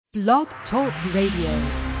Blog Talk Radio.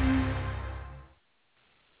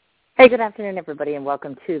 Hey, good afternoon, everybody, and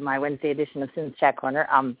welcome to my Wednesday edition of Sin's Chat Corner.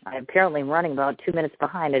 I'm apparently running about 2 minutes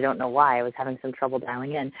behind. I don't know why. I was having some trouble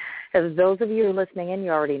dialing in. As those of you listening in,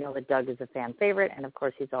 you already know that Doug is a fan favorite, and, of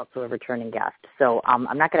course, he's also a returning guest. So I'm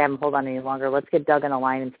not going to have him hold on any longer. Let's get Doug on the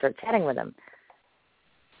line and start chatting with him.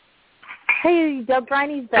 Hey, Doug,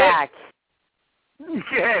 Briney's back.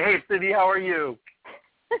 Hey, Cindy, how are you?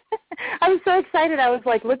 I'm so excited. I was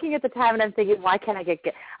looking at the time and I'm thinking, why can't I get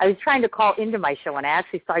I was trying to call into my show and I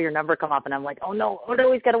actually saw your number come up and I'm like, oh no,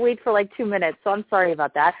 we've got to wait for 2 minutes. So I'm sorry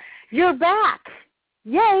about that. You're back.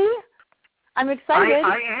 Yay. I'm excited. I am.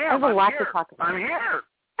 I have a lot to talk about. I'm here.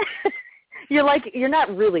 You're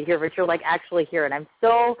not really here, but you're actually here. And I'm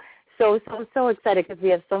so excited because we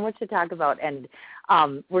have so much to talk about. And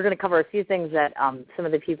we're going to cover a few things that some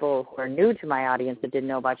of the people who are new to my audience that didn't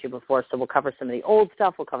know about you before. So we'll cover some of the old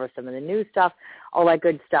stuff. We'll cover some of the new stuff, all that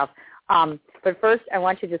good stuff. But first, I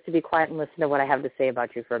want you just to be quiet and listen to what I have to say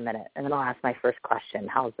about you for a minute. And then I'll ask my first question.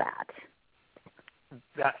 How's that?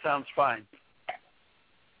 That sounds fine.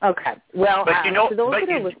 Okay. Well, for those that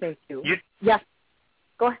are listening to you, yes,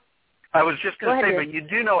 go ahead. I was just going to say, but you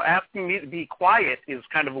do know asking me to be quiet is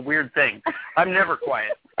kind of a weird thing. I'm never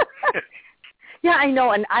quiet. Yeah, I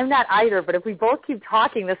know, and I'm not either, but if we both keep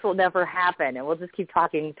talking, this will never happen, and we'll just keep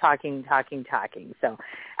talking. So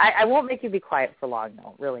I won't make you be quiet for long,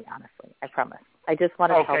 though, really, honestly. I promise. I just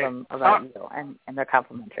want to tell them about you, and they're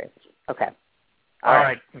complimentary. Okay. All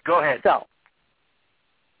right. Go ahead. So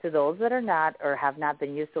to those that are not or have not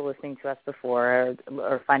been used to listening to us before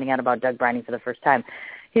or finding out about Doug Briney for the first time,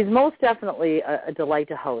 he's most definitely a delight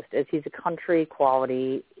to host, as he's a country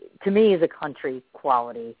quality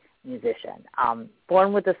musician.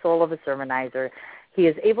 Born with the soul of a sermonizer, he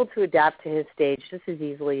is able to adapt to his stage just as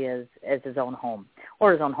easily as his own home,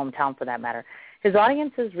 or his own hometown for that matter. His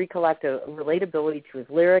audiences recollect a relatability to his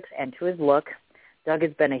lyrics and to his look. Doug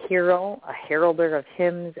has been a hero, a heralder of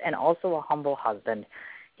hymns, and also a humble husband.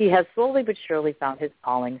 He has slowly but surely found his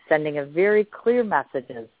calling, sending very clear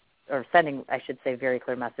messages through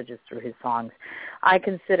his songs. I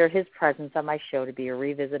consider his presence on my show to be a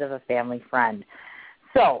revisit of a family friend.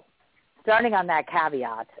 So, starting on that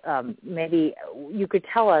caveat, maybe you could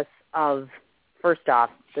tell us first off,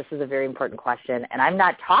 this is a very important question, and I'm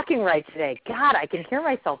not talking right today. God, I can hear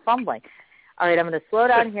myself fumbling. All right, I'm going to slow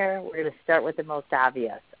down here. We're going to start with the most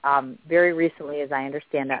obvious. Very recently, as I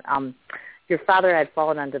understand that, your father had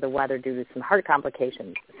fallen under the weather due to some heart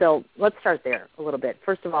complications. So let's start there a little bit.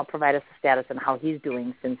 First of all, provide us a status on how he's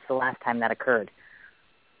doing since the last time that occurred.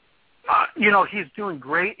 He's doing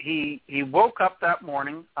great. He woke up that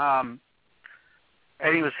morning,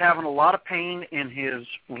 and he was having a lot of pain in his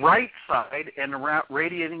right side and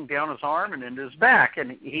radiating down his arm and into his back.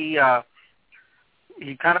 And he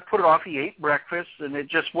kind of put it off. He ate breakfast, and it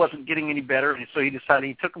just wasn't getting any better. And so he decided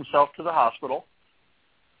he took himself to the hospital,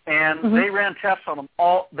 and they ran tests on him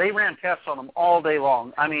all. They ran tests on him all day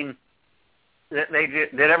long. I mean, they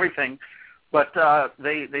did everything. But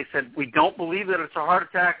they said, we don't believe that it's a heart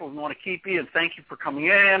attack. We want to keep you and thank you for coming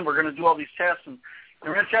in. We're going to do all these tests. And they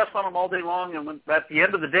ran tests on him all day long. And at the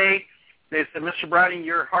end of the day, they said, Mr. Briney,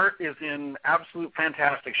 your heart is in absolute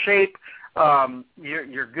fantastic shape.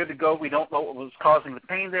 You're good to go. We don't know what was causing the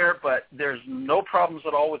pain there, but there's no problems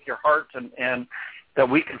at all with your heart and that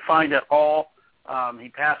we can find at all. He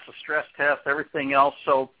passed the stress test, everything else.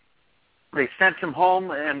 So they sent him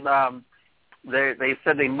home and They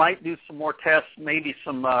said they might do some more tests, maybe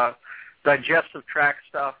some digestive tract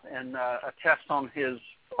stuff, and a test on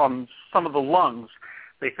some of the lungs.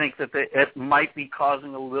 They think that it might be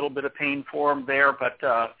causing a little bit of pain for him there, but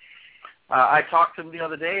I talked to him the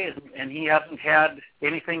other day, and he hasn't had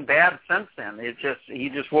anything bad since then. He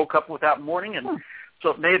just woke up with that morning, and so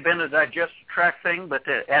it may have been a digestive tract thing. But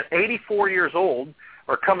at 84 years old,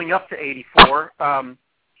 or coming up to 84,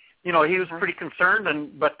 he was pretty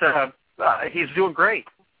concerned, but he's doing great.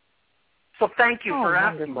 So thank you for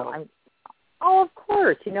asking. Of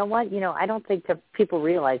course. You know what? I don't think that people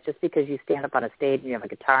realize just because you stand up on a stage and you have a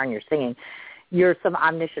guitar and you're singing, you're some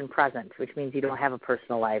omniscient presence, which means you don't have a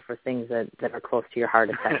personal life or things that are close to your heart,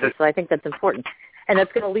 etc. So I think that's important. And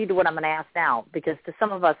that's going to lead to what I'm going to ask now, because to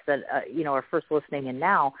some of us that, are first listening in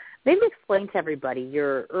now, maybe explain to everybody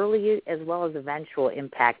your early as well as eventual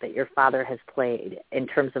impact that your father has played in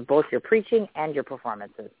terms of both your preaching and your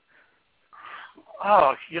performances.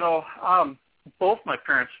 Oh, both my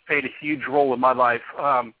parents played a huge role in my life.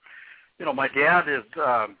 My dad is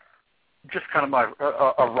just kind of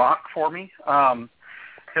a rock for me.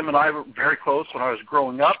 Him and I were very close when I was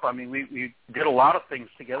growing up. I mean, we did a lot of things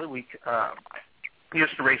together. We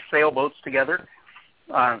used to race sailboats together.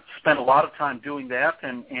 spent a lot of time doing that,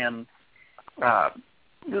 and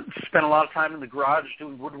spent a lot of time in the garage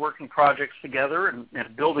doing woodworking projects together and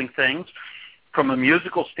building things. From a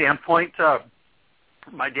musical standpoint,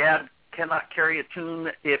 my dad cannot carry a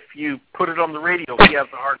tune if you put it on the radio. He has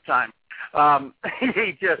a hard time.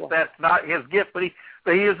 That's not his gift, but he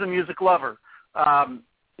is a music lover.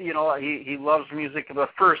 He loves music. The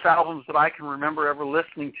first albums that I can remember ever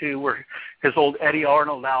listening to were his old Eddie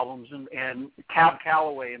Arnold albums and Cab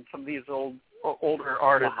Calloway and some of these older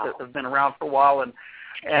artists that have been around for a while.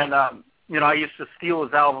 And I used to steal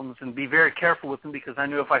his albums and be very careful with them because I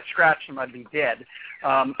knew if I scratched them, I'd be dead.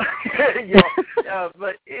 But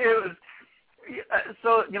it was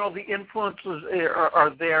so. The influences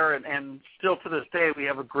are there, and still to this day we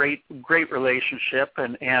have a great relationship.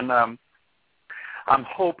 And I'm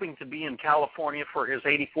hoping to be in California for his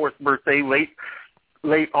 84th birthday,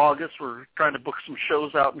 late August. We're trying to book some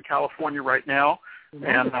shows out in California right now,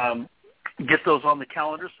 and get those on the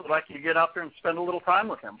calendar so that I can get out there and spend a little time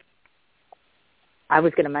with him. I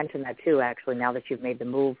was going to mention that too, actually. Now that you've made the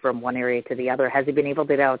move from one area to the other, has he been able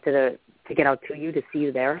to get out to you to see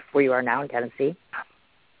you there, where you are now in Tennessee?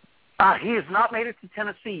 He has not made it to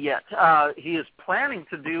Tennessee yet. He is planning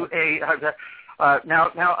to do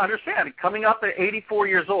now understand, coming up at 84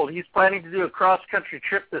 years old, he's planning to do a cross-country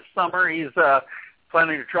trip this summer. He's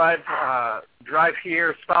planning to drive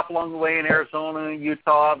here, stop along the way in Arizona,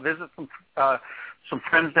 Utah, visit some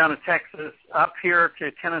friends down in Texas, up here to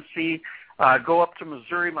Tennessee, go up to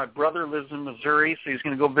Missouri. My brother lives in Missouri, so he's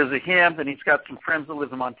going to go visit him. Then he's got some friends that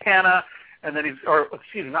live in Montana, and then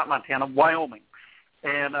not Montana, Wyoming.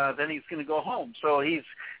 And then he's going to go home. So he's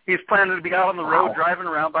planning to be out on the road, driving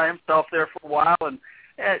around by himself there for a while. And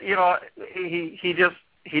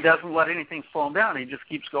he doesn't let anything slow him down. He just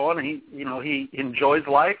keeps going, and he enjoys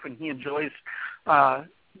life, and he enjoys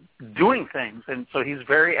doing things. And so he's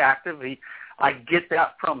very active. I get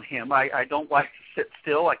that from him. I don't like to sit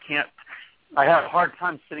still. I have a hard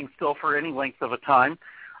time sitting still for any length of a time.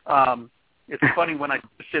 It's funny, when I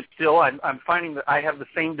sit still, I'm finding that I have the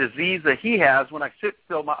same disease that he has. When I sit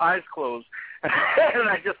still, my eyes close, and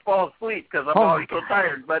I just fall asleep because I'm always so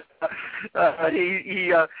tired. But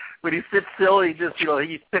when he sits still, he just,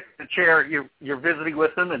 he sits in the chair. You're visiting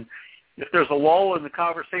with him, and if there's a lull in the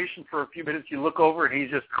conversation for a few minutes, you look over, and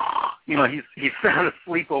he's just, he's sound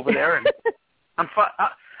asleep over there. And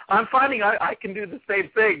I'm finding I can do the same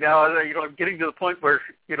thing now. I'm getting to the point where,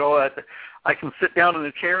 I can sit down in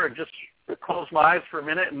a chair and just close my eyes for a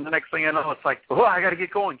minute, and the next thing I know, it's like, I got to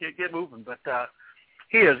get going, get moving. But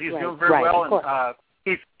he's doing very well,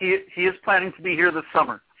 and he is planning to be here this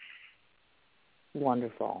summer.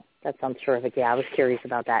 Wonderful. That sounds terrific. Yeah, I was curious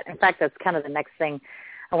about that. In fact, that's kind of the next thing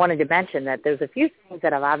I wanted to mention, that there's a few things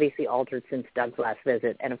that have obviously altered since Doug's last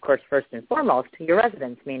visit. And, of course, first and foremost, your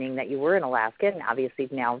residence, meaning that you were in Alaska and obviously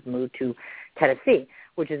now moved to Tennessee,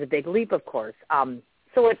 which is a big leap, of course.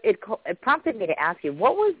 So it prompted me to ask you,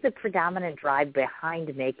 what was the predominant drive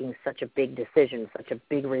behind making such a big decision, such a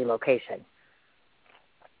big relocation?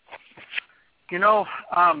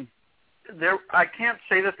 I can't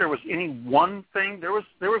say that there was any one thing. There was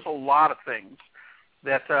a lot of things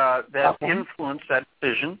that influenced that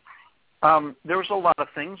decision. There was a lot of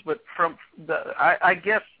things, but I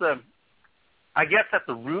guess at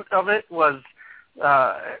the root of it was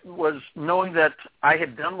knowing that I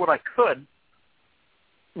had done what I could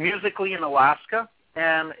musically in Alaska,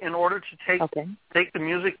 and in order to take the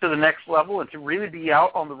music to the next level and to really be out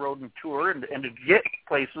on the road and tour and to get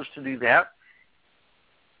places to do that,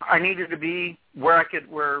 I needed to be where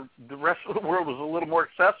the rest of the world was a little more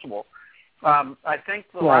accessible. I think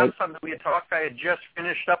the last time that we had talked, I had just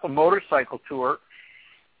finished up a motorcycle tour,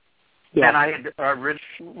 and I had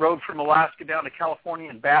rode from Alaska down to California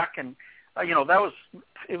and back, and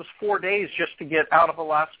it was 4 days just to get out of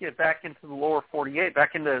Alaska back into the lower 48,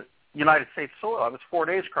 back into United States soil. It was 4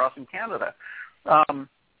 days crossing Canada. And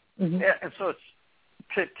so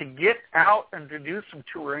to get out and to do some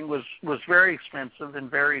touring was very expensive and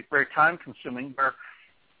very, very time consuming. Where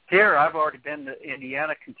here I've already been to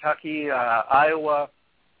Indiana, Kentucky, Iowa,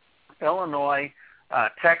 Illinois,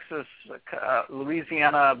 Texas,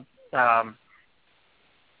 Louisiana,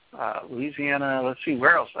 let's see,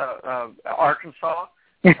 where else? Arkansas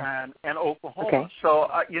and Oklahoma. Okay. So,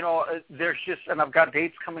 there's just, and I've got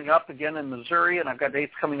dates coming up again in Missouri, and I've got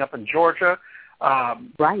dates coming up in Georgia.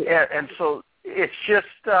 And so it's just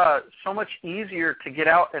so much easier to get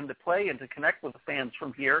out and to play and to connect with the fans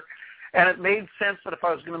from here. And it made sense that if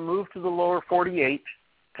I was going to move to the lower 48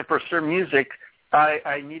 to pursue music,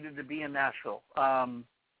 I needed to be in Nashville.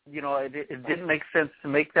 It didn't make sense to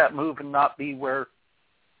make that move and not be where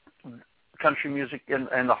country music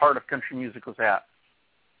and the heart of country music was at.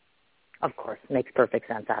 Of course. Makes perfect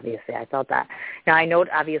sense, obviously. I felt that. Now, I know,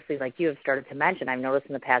 obviously, like you have started to mention, I've noticed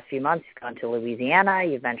in the past few months you've gone to Louisiana,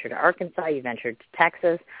 you've ventured to Arkansas, you've ventured to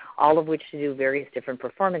Texas, all of which to do various different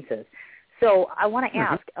performances. So I want to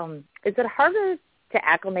ask, is it harder to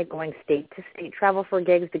acclimate going state-to-state travel for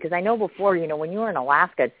gigs? Because I know before, when you were in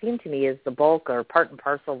Alaska, it seemed to me as the bulk or part and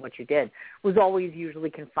parcel of what you did was always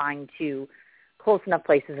usually confined to close enough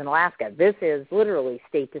places in Alaska. This is literally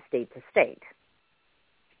state to state to state.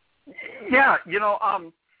 Yeah,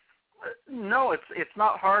 no, it's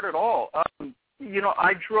not hard at all.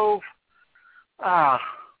 I drove. God,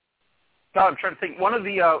 I'm trying to think. One of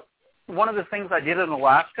the things I did in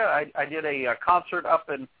Alaska, I did a concert up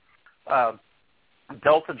in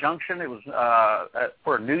Delta Junction. It was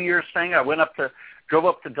for a New Year's thing. I drove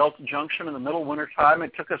up to Delta Junction in the middle of winter time.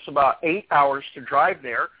 It took us about 8 hours to drive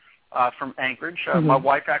there. From Anchorage. My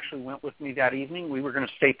wife actually went with me that evening. We were going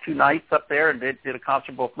to stay 2 nights up there and did a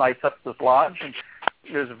concert both nights up at this lodge. And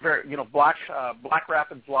there's a very, Black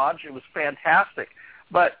Rapids Lodge. It was fantastic.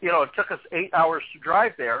 But, it took us 8 hours to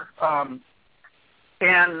drive there.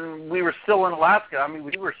 And we were still in Alaska. I mean,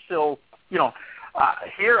 we were still,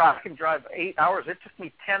 here I can drive 8 hours. It took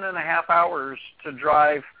me 10 and a half hours to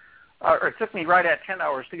drive, or it took me right at 10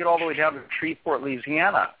 hours to get all the way down to Shreveport,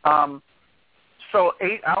 Louisiana. So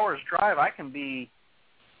 8 hours drive, I can be,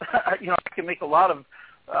 I can make I'll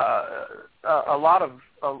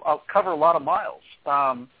cover a lot of miles.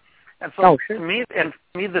 And so to me,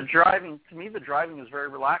 the driving is very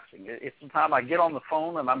relaxing. It's the time I get on the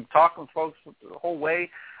phone and I'm talking with folks the whole way.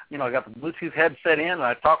 I got the Bluetooth headset in and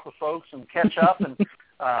I talk with folks and catch up and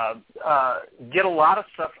get a lot of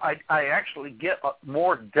stuff. I actually get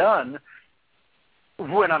more done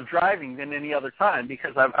when I'm driving than any other time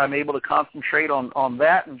because I'm able to concentrate on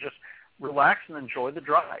that and just relax and enjoy the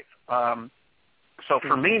drive. So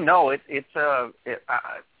for me, no,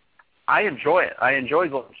 I enjoy it. I enjoy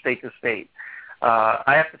going state to state.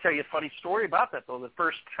 I have to tell you a funny story about that, though. The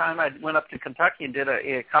first time I went up to Kentucky and did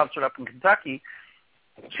a concert up in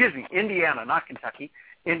Indiana, not Kentucky,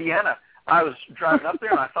 Indiana. I was driving up there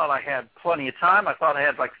and I thought I had plenty of time. I thought I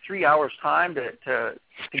had like 3 hours time to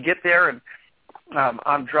get there, and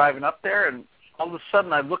I'm driving up there, and all of a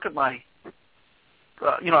sudden I look at my,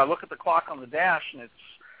 I look at the clock on the dash, and it's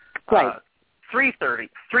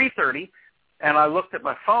 3:30, and I looked at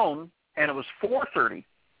my phone, and it was 4:30.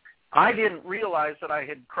 I didn't realize that I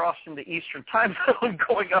had crossed into Eastern time zone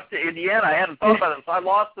going up to Indiana. I hadn't thought about it, so I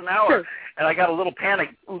lost an hour, and I got a little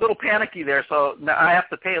panicky there. So now I have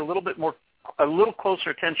to pay a little closer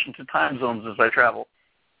attention to time zones as I travel.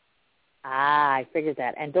 I figured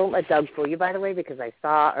that. And don't let Doug fool you, by the way, because I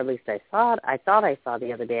thought I saw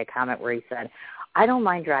the other day a comment where he said, I don't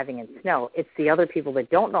mind driving in snow. It's the other people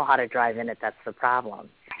that don't know how to drive in it that's the problem.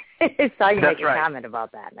 I saw you make a comment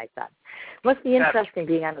about that, and I thought, must be interesting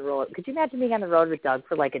being on the road. Could you imagine being on the road with Doug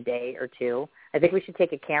for like a day or two? I think we should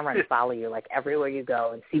take a camera and follow you like everywhere you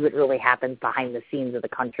go and see what really happens behind the scenes of the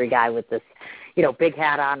country guy with this, big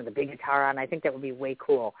hat on and the big guitar on. I think that would be way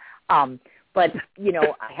cool. But,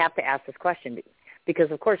 I have to ask this question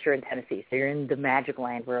because, of course, you're in Tennessee, so you're in the magic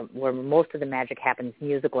land where most of the magic happens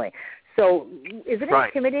musically. So is it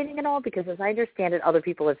intimidating at all? Because as I understand it, other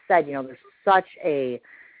people have said, there's such a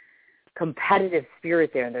competitive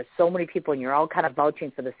spirit there, and there's so many people, and you're all kind of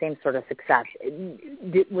vouching for the same sort of success.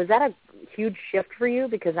 Was that a huge shift for you?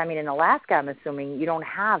 Because, in Alaska, I'm assuming you don't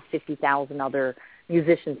have 50,000 other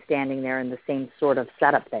musicians standing there in the same sort of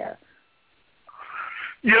setup there.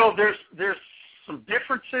 There's some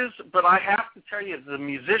differences, but I have to tell you, the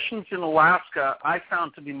musicians in Alaska I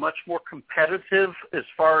found to be much more competitive as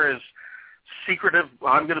far as secretive.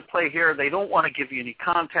 I'm going to play here. They don't want to give you any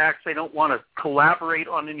contacts. They don't want to collaborate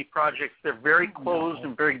on any projects. They're very closed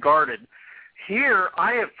and very guarded. Here,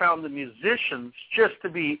 I have found the musicians just to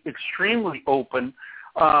be extremely open.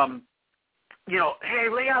 Hey,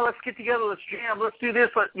 Leah, let's get together. Let's jam. Let's do this.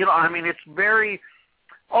 But, it's very...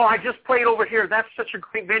 Oh, I just played over here. That's such a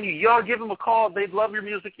great venue. Y'all give them a call. They'd love your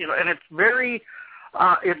music, and it's very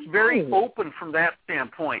open from that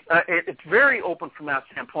standpoint. It's very open from that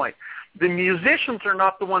standpoint. The musicians are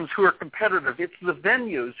not the ones who are competitive. It's the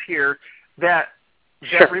venues here that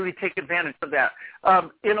really take advantage of that.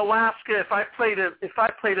 In Alaska, if I played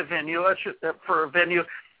a venue for a venue,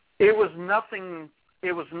 it was nothing.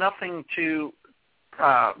 It was nothing to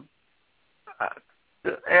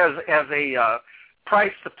as a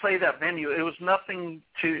price to play that venue. It was nothing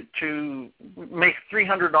to make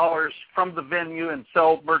 $300 from the venue and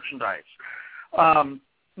sell merchandise.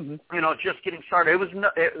 Just getting started.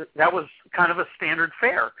 That was kind of a standard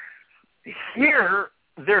fare. Here,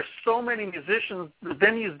 there's so many musicians, the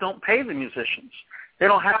venues don't pay the musicians. They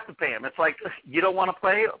don't have to pay them. It's like, you don't want to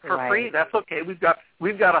play for free? That's okay. We've got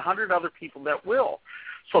 100 other people that will.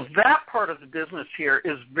 So that part of the business here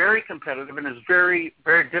is very competitive and is very,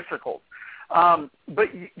 very difficult. But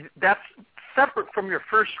that's separate from your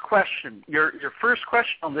first question. Your first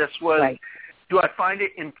question on this was, do I find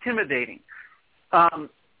it intimidating? And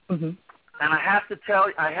I have to tell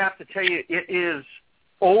you, it is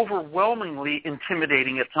overwhelmingly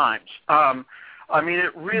intimidating at times. I mean,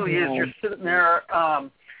 it really is. You're sitting there.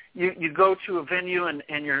 You go to a venue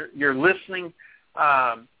and you're listening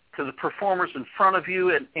to the performers in front of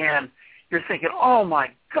you, and you're thinking, oh my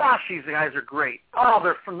gosh, these guys are great. Oh,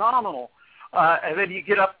 they're phenomenal. And then you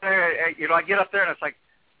get up there. I get up there and it's like,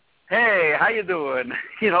 hey, how you doing?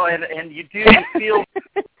 And you feel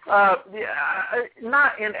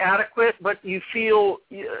not inadequate, but you feel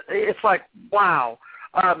it's like, wow.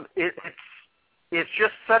 It's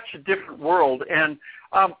just such a different world, and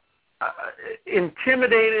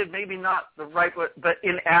intimidated, maybe not the right word, but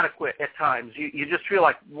inadequate at times. You just feel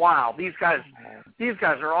like, wow, these guys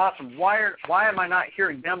are awesome. Why am I not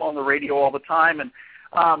hearing them on the radio all the time? And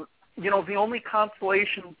the only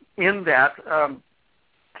consolation in that,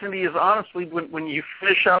 to me, is honestly when you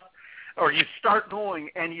finish up or you start going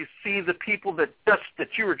and you see the people that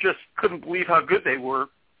you just couldn't believe how good they were.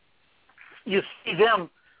 You see them,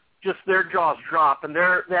 just their jaws drop, and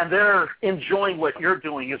they're enjoying what you're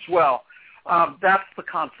doing as well. That's the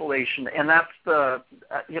consolation, and that's the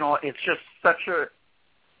it's just such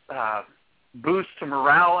a boost to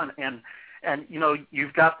morale, and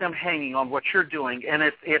you've got them hanging on what you're doing, and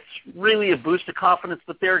it's really a boost of confidence.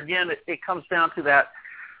 But there again, it comes down to that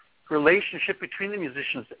relationship between the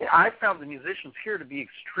musicians. I found the musicians here to be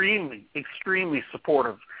extremely, extremely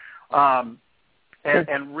supportive.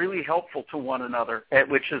 And really helpful to one another,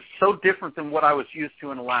 which is so different than what I was used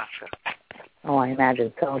to in Alaska. Oh, I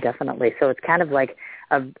imagine so, definitely. So it's kind of like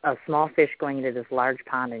a small fish going into this large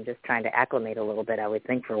pond and just trying to acclimate a little bit, I would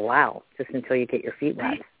think, for a while, just until you get your feet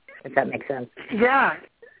wet, if that makes sense. Yeah,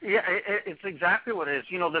 it's exactly what it is.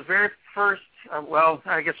 The very first,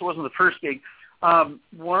 I guess it wasn't the first gig.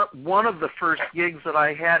 One of the first gigs that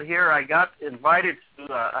I had here, I got invited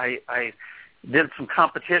to, I did some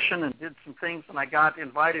competition and did some things, and I got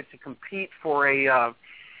invited to compete for a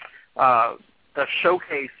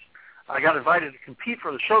showcase. I got invited to compete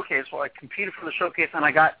for the showcase. Well, I competed for the showcase, and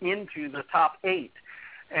I got into the top 8.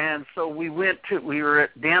 And so we were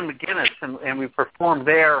at Dan McGinnis, and we performed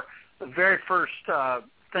there. The very first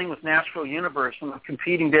thing was Nashville Universe, and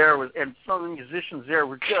competing there, and some of the musicians there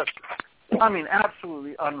were just,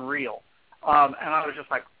 absolutely unreal. And I was just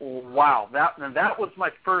like, wow, that was my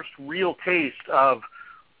first real taste of,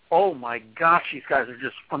 oh my gosh, these guys are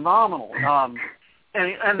just phenomenal.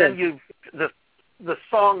 And then the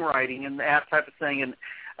songwriting and that type of thing. And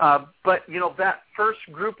but that first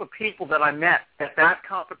group of people that I met at that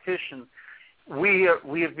competition, we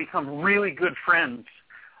have become really good friends.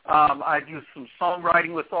 I do some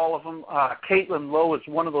songwriting with all of them. Caitlin Lowe is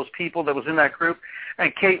one of those people that was in that group,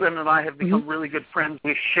 and Caitlin and I have become really good friends.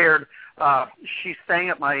 We shared. She sang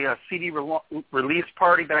at my CD release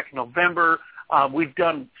party back in November. We've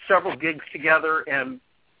done several gigs together, and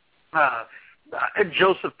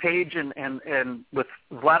Joseph Page and with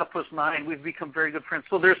Vladipus 9, we've become very good friends.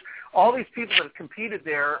 So there's all these people that have competed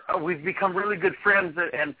there. We've become really good friends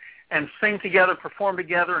and sing together, perform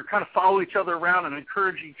together, and kind of follow each other around and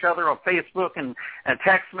encourage each other on Facebook and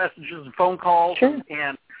text messages and phone calls. Sure.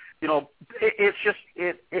 And it's just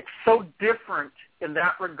it's so different in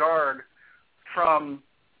that regard from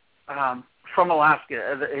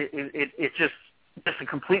Alaska. It's just a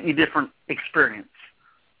completely different experience.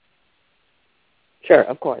 Sure,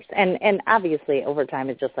 of course. And obviously, over time,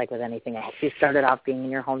 it's just like with anything else. You started off being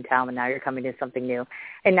in your hometown, and now you're coming to something new.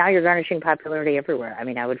 And now you're garnishing popularity everywhere.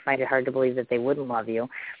 I would find it hard to believe that they wouldn't love you.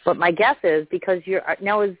 But my guess is, because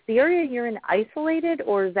now, is the area you're in isolated,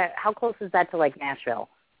 or is that, how close is that to, like, Nashville?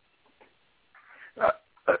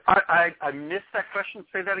 I missed that question.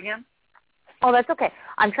 Say that again. Oh, that's okay.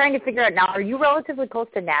 I'm trying to figure out now, are you relatively close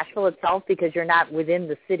to Nashville itself because you're not within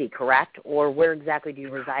the city, correct? Or where exactly do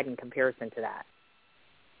you reside in comparison to that?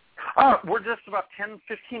 We're just about 10,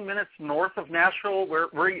 15 minutes north of Nashville.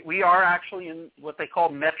 We are actually in what they call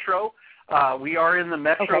Metro. We are in the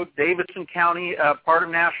Metro, okay. Davidson County part of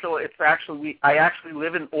Nashville. I actually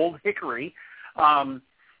live in Old Hickory. I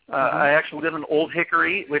actually live in Old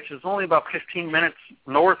Hickory, which is only about 15 minutes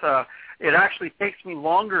north. It actually takes me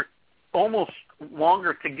almost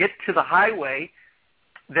longer to get to the highway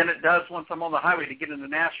than it does once I'm on the highway to get into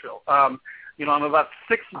Nashville. I'm about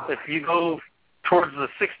 6. If you go towards the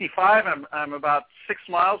 65, I'm about 6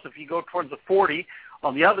 miles. If you go towards the 40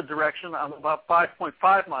 on the other direction, I'm about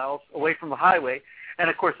 5.5 miles away from the highway. And,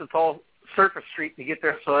 of course, it's all surface street to get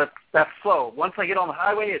there, so that's slow. Once I get on the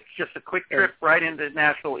highway, it's just a quick trip right into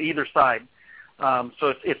Nashville either side.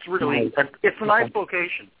 So it's really it's a nice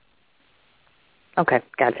location. Okay,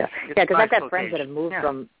 gotcha. It's yeah, because nice I've got location. friends that have moved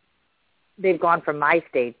from, they've gone from my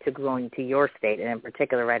state to going to your state, and in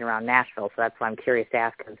particular right around Nashville, so that's why I'm curious to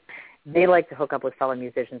ask, because they like to hook up with fellow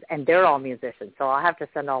musicians, and they're all musicians, so I'll have to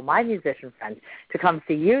send all my musician friends to come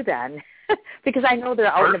see you then, because I know they're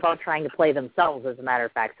out and about trying to play themselves, as a matter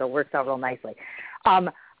of fact, so it works out real nicely.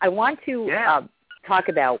 I want to talk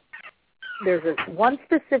about, there's this one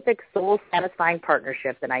specific soul-satisfying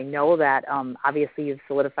partnership, and I know that obviously you've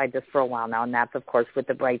solidified this for a while now, and that's, of course, with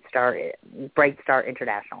the Bright Star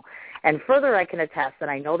International. And further, I can attest that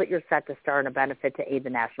I know that you're set to start a benefit to aid the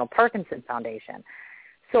National Parkinson Foundation.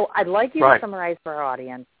 So I'd like you to summarize for our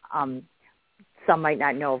audience. Some might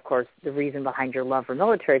not know, of course, the reason behind your love for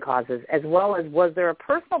military causes, as well as was there a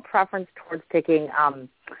personal preference towards taking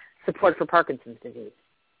support for Parkinson's disease?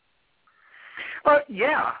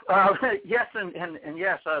 Yes, and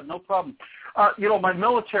yes, no problem. My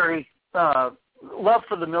military love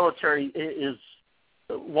for the military is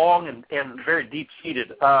long and very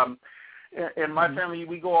deep-seated. In my family,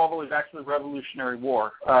 we go all the way back to the Revolutionary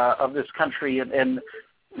War of this country, and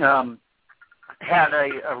had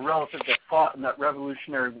a relative that fought in that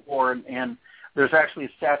Revolutionary War, and there's actually a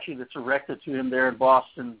statue that's erected to him there in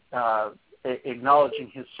Boston, acknowledging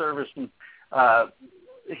his service, and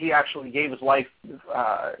he actually gave his life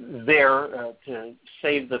there to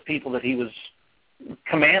save the people that he was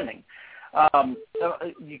commanding.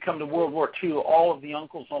 You come to World War II, all of the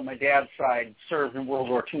uncles on my dad's side served in World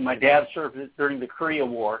War II. My dad served during the Korea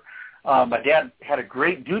War. My dad had a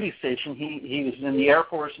great duty station. He was in the Air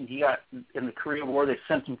Force, and he got in the Korea War. They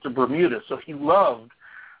sent him to Bermuda, so he loved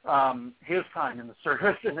his time in the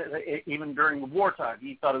service, and even during the wartime,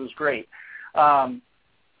 he thought it was great.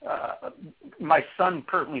 My son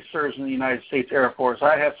currently serves in the United States Air Force.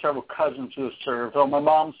 I have several cousins who have served. On my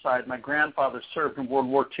mom's side, my grandfather served in World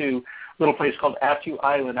War II, a little place called Attu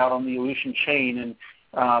Island out on the Aleutian Chain,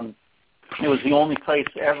 and it was the only place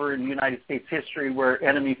ever in United States history where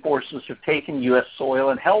enemy forces have taken U.S. soil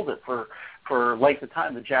and held it for length of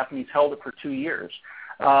time. The Japanese held it for 2 years.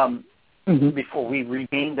 Before we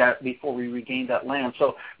regained that land.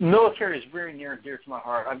 So military is very near and dear to my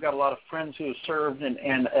heart. I've got a lot of friends who have served, and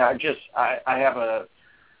I have a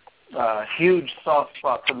huge soft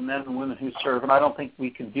spot for the men and women who serve, and I don't think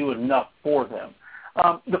we can do enough for them.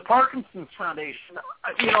 The Parkinson's Foundation,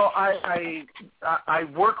 I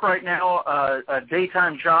work right now a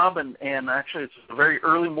daytime job, and actually it's a very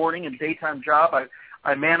early morning and daytime job.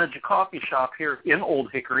 I manage a coffee shop here in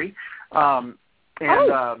Old Hickory,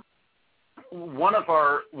 one of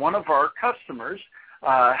our customers,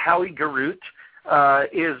 Howie Garut,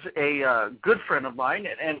 is a good friend of mine,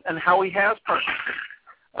 and Howie has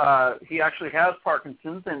Parkinson's. He actually has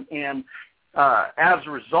Parkinson's, and as a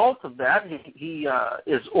result of that, he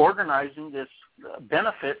is organizing this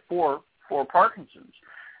benefit for Parkinson's.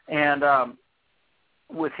 And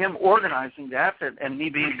with him organizing that, and me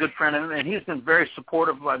being a good friend of him, and he's been very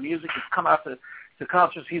supportive of my music. He's come out to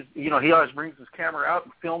concerts. He always brings his camera out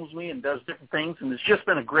and films me and does different things, and it's just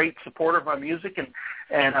been a great supporter of my music,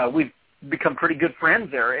 and we've become pretty good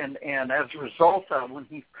friends there. And as a result,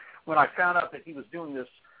 when I found out that he was doing this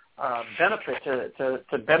benefit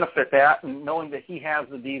to benefit that, and knowing that he has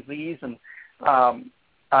the disease, and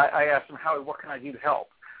I asked him, Howie, what can I do to help?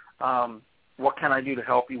 What can I do to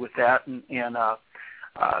help you with that?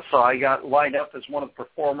 So I got lined up as one of the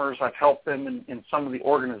performers. I've helped them in some of the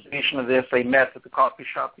organization of this. They met at the coffee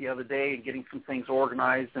shop the other day and getting some things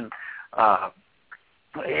organized, and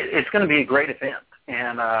it's going to be a great event.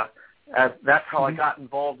 And that's how I got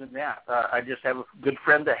involved in that. I just have a good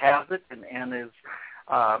friend that has it, and is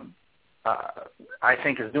I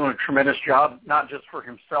think is doing a tremendous job, not just for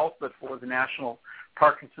himself, but for the National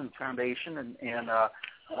Parkinson's Foundation, and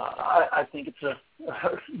I think it's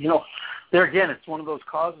there again, it's one of those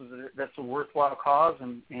causes that's a worthwhile cause,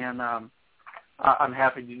 and I'm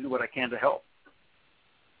happy to do what I can to help.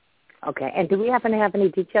 Okay, and do we happen to have any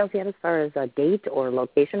details yet as far as a date or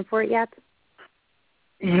location for it yet?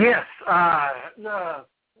 Yes,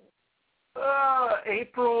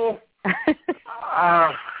 April.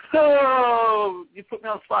 So you put me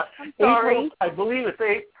on the spot. Sorry, I believe it's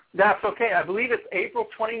April. That's okay. I believe it's April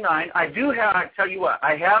 29. I tell you what,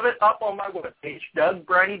 I have it up on my webpage,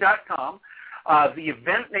 DougBriney.com. The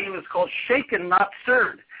event name is called Shaken Not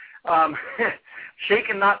Stirred.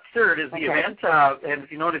 Shaken Not Stirred is the event, and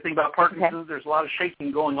if you know anything about Parkinson's, there's a lot of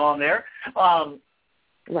shaking going on there.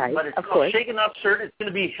 Right, but it's of called course. Shaken Not Stirred. It's going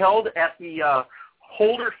to be held at the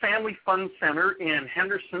Holder Family Fun Center in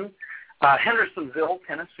Hendersonville,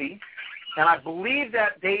 Tennessee, and I believe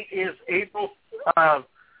that date is April.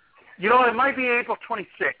 It might be April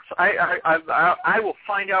 26th. I will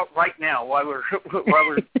find out right now while we're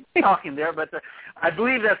talking there, but I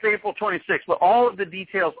believe that's April 26th. But all of the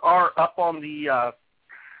details are up on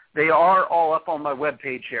they are all up on my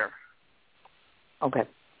webpage here. Okay,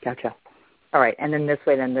 gotcha. All right, and then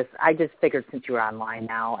I just figured since you were online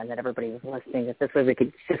now and that everybody was listening, that this way we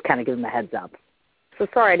could just kind of give them a heads up. So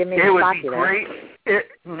sorry, I didn't mean to stop you there.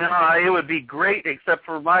 It would be great, except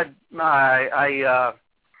for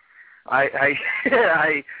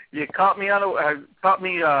you caught me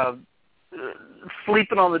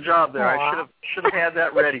sleeping on the job there. Aww. I should have had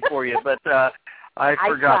that ready for you, but I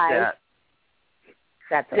forgot that.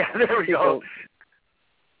 That's okay. Yeah, there we go.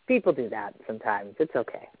 People do that sometimes. It's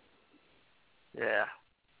okay. Yeah.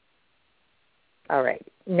 All right.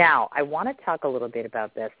 Now, I want to talk a little bit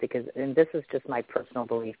about this and this is just my personal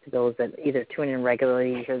belief to those that either tune in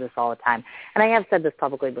regularly, you hear this all the time. And I have said this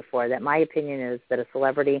publicly before, that my opinion is that a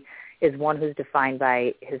celebrity is one who's defined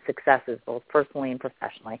by his successes, both personally and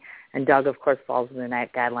professionally. And Doug, of course, falls within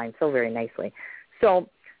that guideline so very nicely. So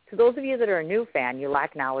to those of you that are a new fan, you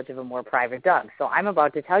lack knowledge of a more private Doug. So I'm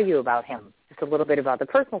about to tell you about him, just a little bit about the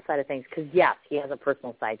personal side of things, because, yes, he has a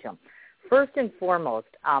personal side to him. First and foremost,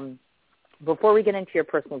 before we get into your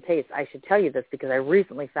personal taste, I should tell you this because I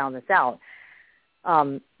recently found this out.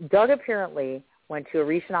 Doug apparently went to a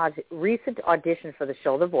recent audition for the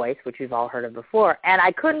show The Voice, which we've all heard of before, and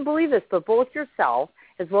I couldn't believe this, but both yourself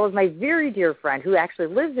as well as my very dear friend who actually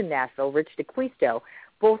lives in Nashville, Rich DeQuisto,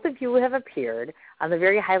 both of you have appeared on the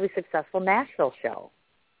very highly successful Nashville show.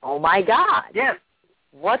 Oh, my God. Yes.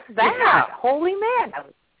 What's that? Yeah. Holy man.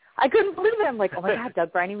 I couldn't believe it. I'm like, oh, my God,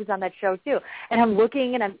 Doug Briney was on that show, too. And I'm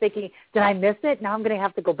looking, and I'm thinking, did I miss it? Now I'm going to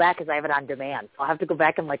have to go back because I have it on demand. So I'll have to go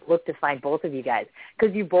back and, look to find both of you guys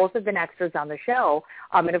because you both have been extras on the show.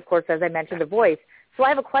 And, of course, as I mentioned, The Voice. So I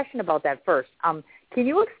have a question about that first. Can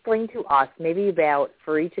you explain to us maybe about,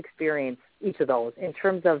 for each experience, each of those, in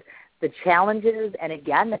terms of the challenges and,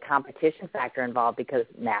 again, the competition factor involved because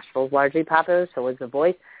Nashville's largely popular, so is The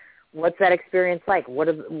Voice. What's that experience like? What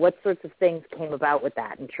sorts of things came about with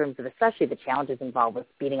that in terms of especially the challenges involved with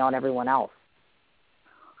beating out everyone else?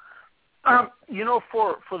 For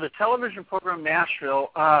the television program Nashville,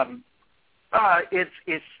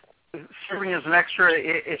 it's serving as an extra.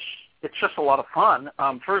 It's just a lot of fun.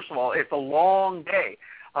 First of all, it's a long day.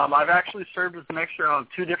 I've actually served as an extra on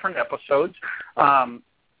 2 different episodes, and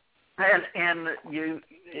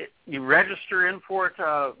you register in for it.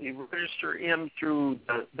 You register in through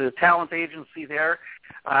the talent agency there.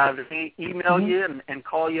 They email you and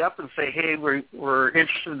call you up and say, hey, we're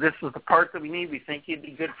interested. This is the part that we need. We think you'd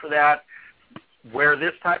be good for that. Wear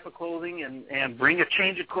this type of clothing and bring a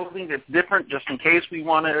change of clothing that's different just in case we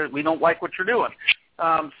don't like what you're doing.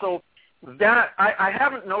 So that I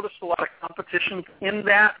haven't noticed a lot of competition in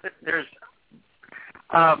that. There's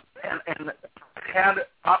and had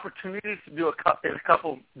opportunities to do a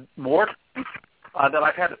couple more that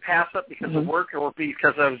I've had to pass up because of work or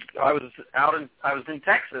because I was in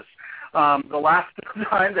Texas. The last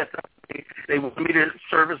time that they wanted me to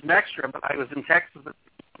serve as an extra, but I was in Texas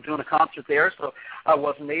doing a concert there, so I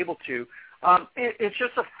wasn't able to. It's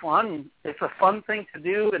just a fun thing to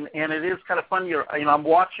do, and it is kind of fun. I'm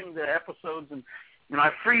watching the episodes, and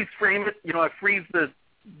I freeze frame it. I freeze the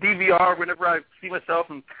DVR whenever I see myself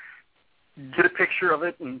and get a picture of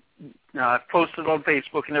it and post it on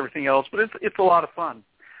Facebook and everything else. But it's a lot of fun.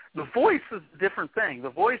 The Voice is a different thing. The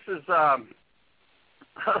Voice is a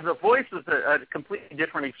completely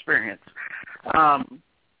different experience.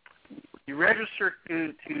 You register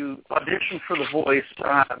to audition for The Voice.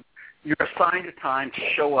 You're assigned a time to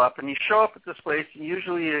show up, and you show up at this place. And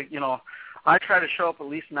usually, I try to show up at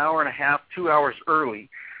least an hour and a half, 2 hours early.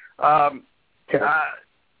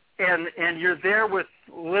 And you're there with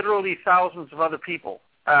literally thousands of other people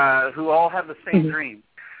who all have the same dream.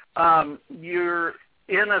 You're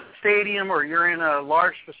in a stadium or you're in a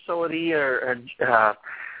large facility, and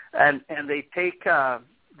they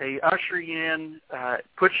they usher you in,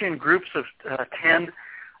 put you in groups of 10,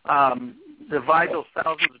 divide those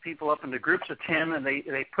thousands of people up into groups of 10, and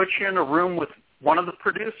they put you in a room with one of the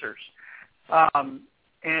producers. And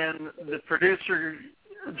the producer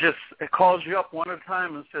just calls you up one at a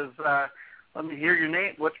time and says, let me hear your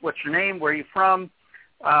name. What's your name? Where are you from?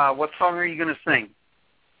 What song are you going to sing?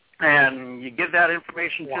 and you give that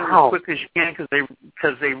information to them as quickly as you can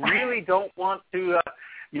because they really don't want to.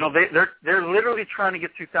 They're literally trying to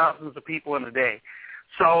get through thousands of people in a day.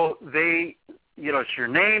 So they, it's your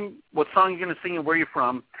name, what song you're going to sing, and where you're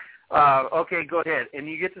from. Okay, go ahead, and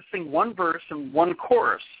you get to sing one verse and one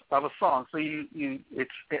chorus of a song. So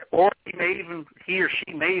or he or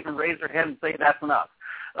she may even raise their hand and say that's enough.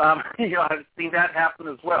 I've seen that happen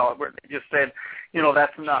as well, where they just said,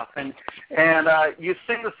 that's enough, and you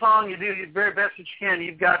sing the song, you do your very best that you can.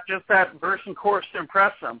 You've got just that verse and chorus to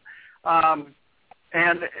impress them,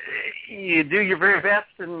 and you do your very best,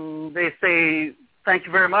 and they say thank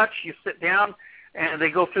you very much. You sit down. And they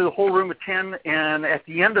go through the whole room of 10, and at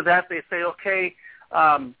the end of that, they say, okay,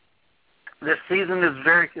 this season is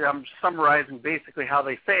I'm summarizing basically how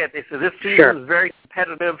they say it. They say this season is very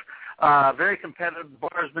competitive. The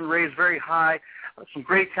bar has been raised very high. Some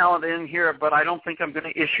great talent in here, but I don't think I'm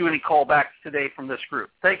going to issue any callbacks today from this group.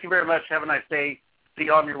 Thank you very much. Have a nice day. See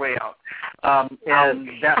you on your way out. And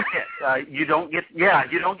that's it. You don't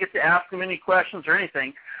get to ask them any questions or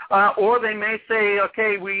anything. Or they may say,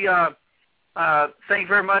 okay, we thank you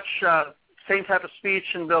very much, same type of speech,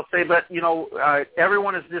 and they'll say, but,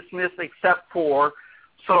 everyone is dismissed except for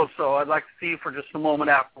so-so. I'd like to see you for just a moment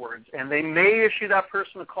afterwards. And they may issue that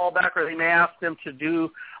person a call back, or they may ask them to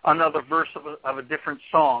do another verse of a different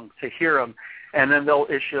song to hear them, and then they'll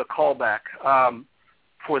issue a call back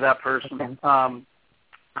for that person. Okay.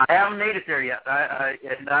 I haven't made it there yet.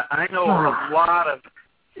 I know a lot of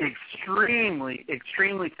extremely,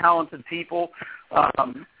 extremely talented people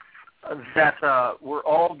that were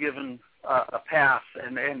all given a pass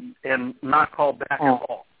and not called back at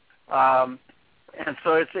all. And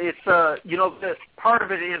so it's the part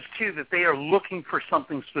of it is too that they are looking for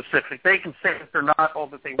something specific. They can say that they're not all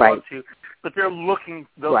that they want to, but they're looking.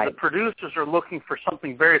 The producers are looking for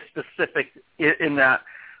something very specific in that.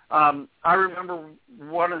 I remember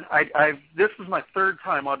this was my third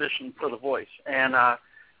time auditioning for The Voice, and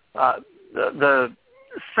the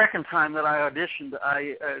second time that I auditioned,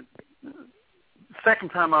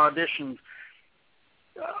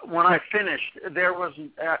 when I finished, there was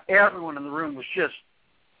everyone in the room was just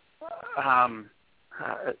I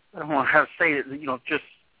don't know how to say it, just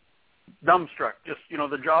dumbstruck. Just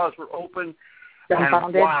the jaws were open.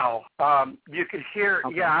 And wow, you could hear.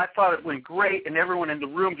 Okay. Yeah, I thought it went great, and everyone in the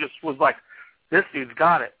room just was like, "This dude's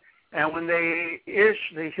got it." And when they hear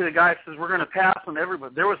the guy says, "We're going to pass on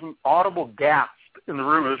everybody," there was an audible gasp in the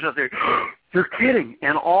room. It was just like, "You're kidding!"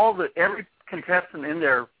 And every contestant in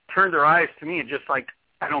there turned their eyes to me and just like,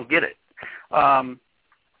 "I don't get it." And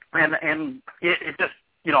it just,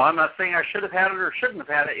 I'm not saying I should have had it or shouldn't have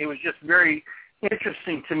had it. It was just very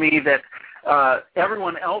interesting to me that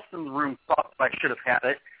everyone else in the room thought I should have had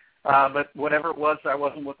it, but whatever it was, I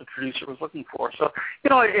wasn't what the producer was looking for. So,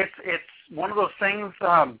 it's one of those things.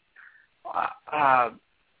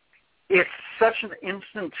 It's such an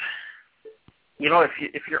instant.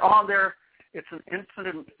 If you're on there, it's an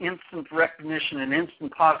instant recognition, an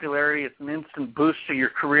instant popularity. It's an instant boost to your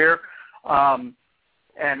career, and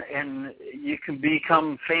you can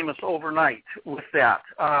become famous overnight with that.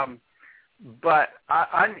 But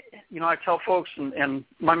I tell folks, and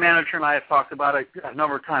my manager and I have talked about it a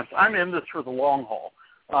number of times, I'm in this for the long haul.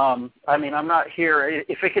 I'm not here.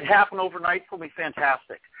 If it could happen overnight for me,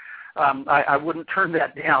 fantastic. I wouldn't turn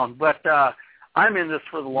that down. But I'm in this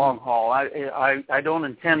for the long haul. I don't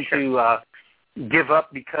intend to give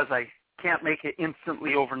up because I can't make it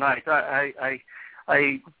instantly overnight. I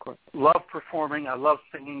love performing. I love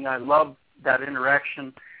singing. I love that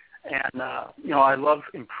interaction. And, I love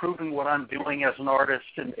improving what I'm doing as an artist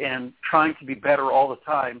and trying to be better all the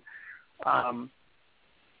time.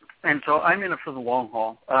 And so I'm in it for the long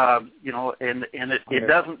haul, and it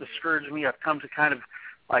doesn't discourage me. I've come to kind of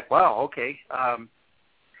like, wow, okay.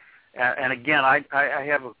 And again, I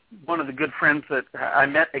have one of the good friends that I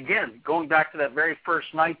met, again, going back to that very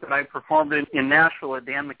first night that I performed in Nashville at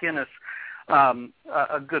Dan McInnes,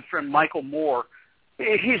 a good friend, Michael Moore.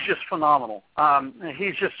 He's just phenomenal. And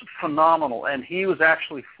he was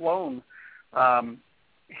actually flown.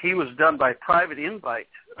 He was done by private invite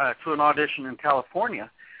to an audition in California.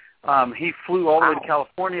 He flew all the way to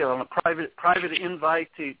California on a private invite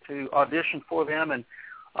to audition for them, and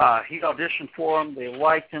he auditioned for them. They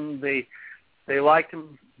liked him. They liked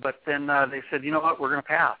him, but then they said, "You know what? We're going to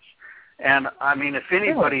pass." And if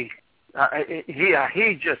anybody,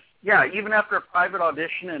 he just. Yeah, even after a private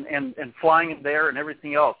audition and flying him there and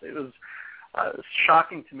everything else, it was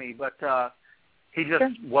shocking to me. But he just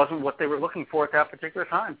wasn't what they were looking for at that particular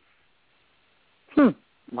time.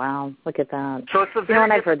 Wow, look at that. So it's a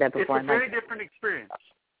very I've heard that before. It's a very different experience.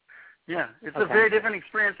 Yeah, it's Okay. a very different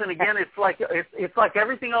experience. And again, it's like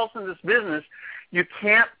everything else in this business. You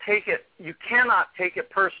cannot take it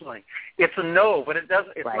personally. It's a no, but it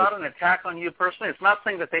doesn't. It's Right. not an attack on you personally. It's not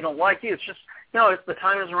saying that they don't like you. It's just, it's the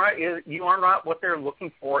time isn't right. You are not what they're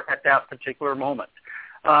looking for at that particular moment.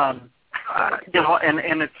 And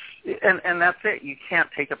that's it. You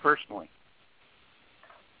can't take it personally.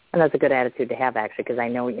 And that's a good attitude to have, actually, because I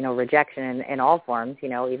know, rejection in all forms,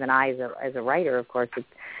 even I as a writer, of course,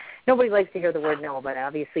 nobody likes to hear the word no, but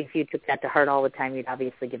obviously if you took that to heart all the time, you'd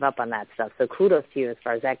obviously give up on that stuff. So kudos to you as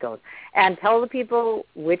far as that goes. And tell the people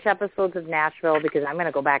which episodes of Nashville, because I'm going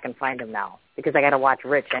to go back and find them now, because I got to watch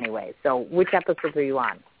Rich anyway. So which episodes are you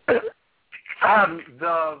on? The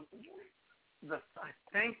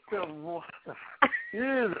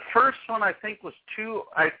first one I think was the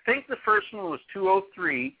first one was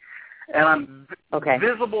 203, and I'm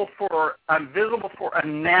visible for a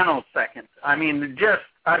nanosecond.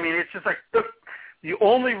 It's just like the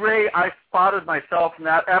only way I spotted myself in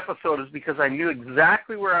that episode is because I knew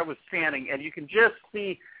exactly where I was standing, and you can just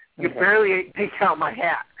see you barely take out my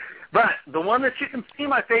hat. But the one that you can see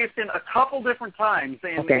my face in a couple different times,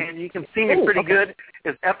 and you can see me pretty good,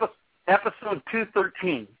 is episode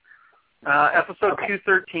 213. Episode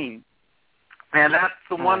 213, and that's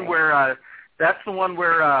the one where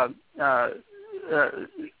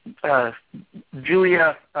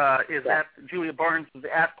Julia Julia Barnes is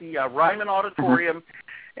at the Ryman Auditorium,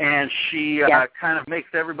 and she kind of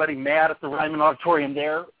makes everybody mad at the Ryman Auditorium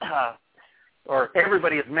there, or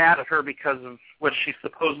everybody is mad at her because of what she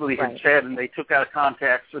supposedly had said, and they took out of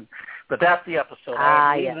context. But that's the episode.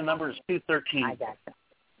 I believe the number is 213. I gotcha.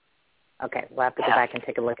 Okay, we'll have to go back and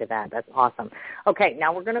take a look at that. That's awesome. Okay,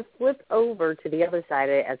 now we're going to flip over to the other side,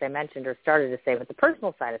 as I mentioned or started to say, with the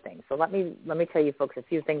personal side of things. So let me tell you folks a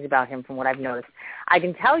few things about him from what I've noticed. I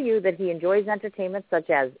can tell you that he enjoys entertainment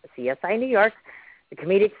such as CSI New York, the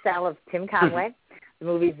comedic style of Tim Conway, the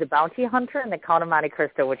movies The Bounty Hunter and The Count of Monte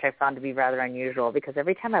Cristo, which I found to be rather unusual because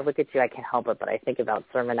every time I look at you, I can't help it, but I think about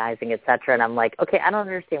sermonizing, et cetera, and I'm like, okay, I don't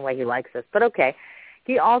understand why he likes this, but okay.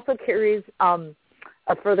 He also carries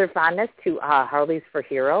a further fondness to Harleys for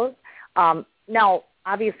Heroes. Now,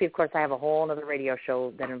 obviously, of course, I have a whole other radio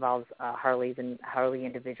show that involves Harleys and Harley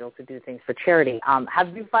individuals who do things for charity.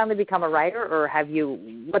 Have you finally become a writer, or do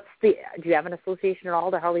you have an association at all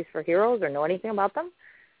to Harleys for Heroes, or know anything about them?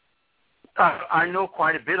 I know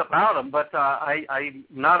quite a bit about them, but I'm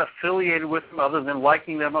not affiliated with them other than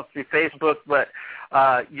liking them up through Facebook. But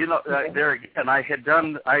there again,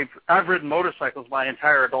 I've ridden motorcycles my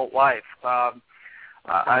entire adult life.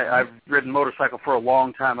 I've ridden motorcycle for a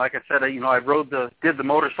long time. Like I said, I did the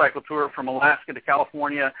motorcycle tour from Alaska to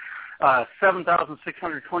California,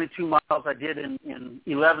 7,622 miles I did in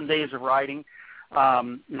 11 days of riding.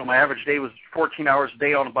 My average day was 14 hours a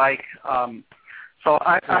day on a bike. So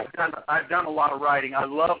I've done a lot of riding. I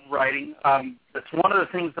love riding. It's one of the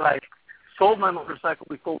things that I sold my motorcycle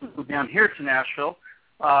before we moved down here to Nashville,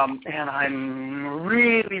 and I'm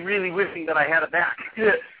really, really wishing that I had it back.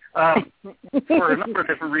 For a number of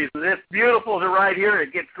different reasons. It's beautiful to ride here.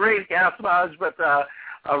 It gets great gas mileage, but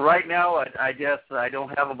right now I guess I don't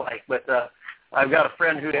have a bike. But I've got a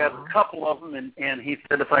friend who has a couple of them, and he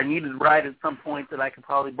said if I needed to ride at some point that I could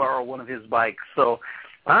probably borrow one of his bikes. So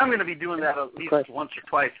I'm going to be doing that at least once or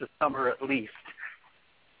twice this summer at least.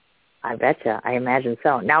 I betcha. I imagine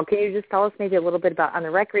so. Now, can you just tell us maybe a little bit about on the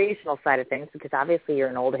recreational side of things, because obviously you're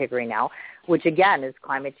in Old Hickory now, which again is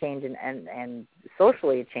climate change and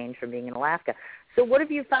socially a change from being in Alaska. So what have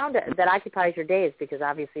you found that occupies your days? Because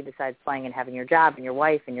obviously besides playing and having your job and your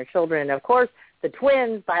wife and your children, and of course the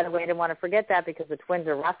twins, by the way, I didn't want to forget that because the twins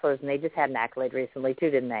are wrestlers and they just had an accolade recently too,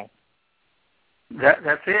 didn't they?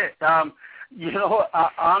 That's it.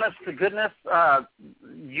 Honest to goodness,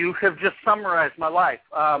 you have just summarized my life.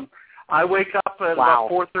 I wake up at about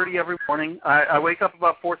 4:30 every morning. I wake up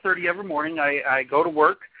about 4:30 every morning. I go to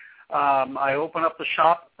work. I open up the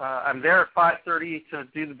shop. I'm there at 5:30 to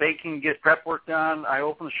do the baking, get prep work done. I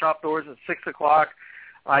open the shop doors at 6 o'clock.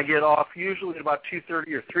 I get off usually at about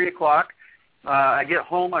 2:30 or 3 o'clock. I get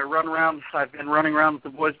home. I run around. I've been running around with the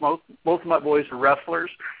boys. Both of my boys are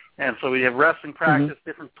wrestlers, and so we have wrestling practice,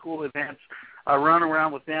 different school events. I run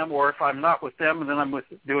around with them, or if I'm not with them, and then I'm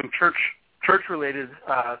doing church-related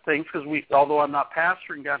things, because although I'm not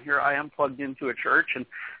pastoring down here, I am plugged into a church and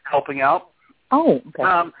helping out. Oh,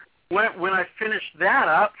 okay. When I finish that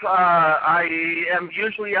up, I am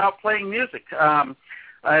usually out playing music, and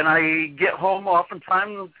I get home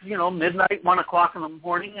oftentimes, midnight, 1 o'clock in the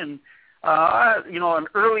morning, and an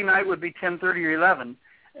early night would be 10:30 or 11,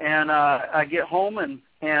 and I get home and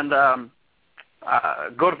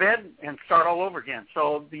go to bed and start all over again.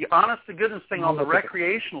 So the honest to goodness thing on the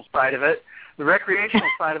recreational side of it,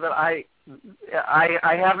 I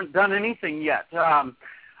haven't done anything yet. I'm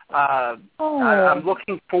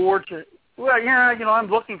looking forward to. Well, yeah, I'm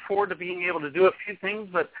looking forward to being able to do a few things,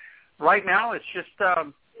 but right now it's just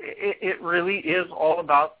it really is all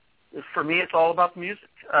about. For me, it's all about the music,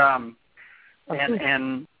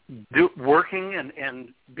 and working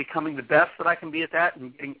and becoming the best that I can be at that,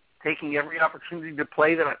 and taking every opportunity to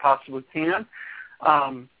play that I possibly can,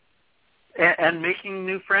 and making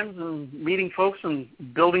new friends and meeting folks and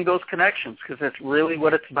building those connections, because that's really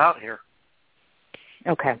what it's about here.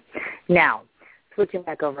 Okay. Now, switching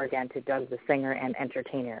back over again to Doug, the singer and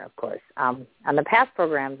entertainer, of course. On the past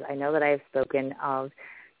programs, I know that I have spoken of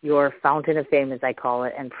your fountain of fame, as I call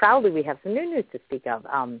it, and proudly we have some new news to speak of.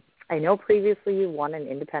 I know previously you won an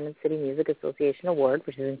Independent City Music Association Award,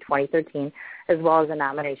 which is in 2013, as well as a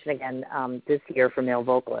nomination again this year for male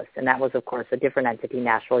vocalist, and that was, of course, a different entity,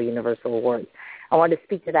 Nashville Universal Awards. I wanted to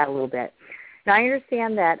speak to that a little bit. Now, I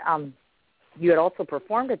understand that you had also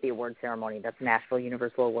performed at the award ceremony, that's Nashville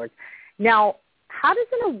Universal Awards. Now, how does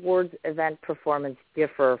an awards event performance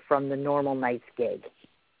differ from the normal night's gig?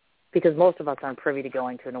 Because most of us aren't privy to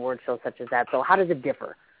going to an award show such as that, so how does it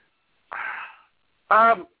differ?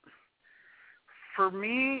 For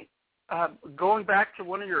me, going back to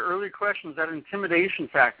one of your earlier questions, that intimidation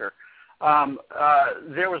factor,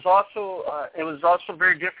 there was also it was also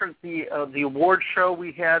very different. The award show,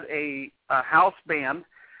 we had a house band,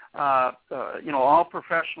 all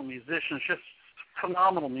professional musicians, just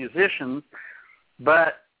phenomenal musicians,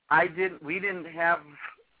 but we didn't have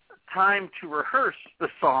time to rehearse the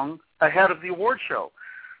song ahead of the award show.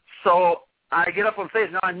 So I get up on stage.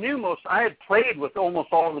 Now, I had played with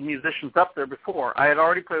almost all the musicians up there before. I had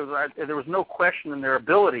already played there was no question in their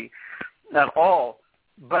ability at all,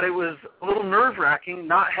 but it was a little nerve-wracking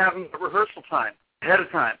not having the rehearsal time ahead of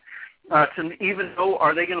time to even know,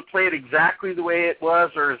 are they going to play it exactly the way it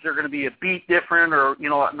was, or is there going to be a beat different, or,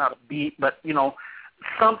 not a beat, but,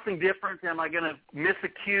 something different? Am I going to miss a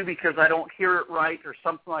cue because I don't hear it right or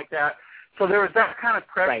something like that? So there was that kind of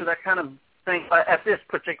pressure, right, that kind of thing at this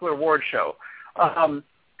particular award show.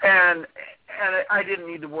 And I didn't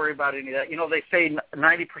need to worry about any of that. They say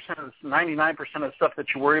 99% of the stuff that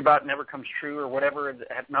you worry about never comes true, or whatever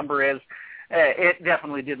that number is. It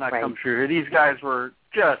definitely did not come true. These guys were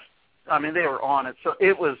just, they were on it. So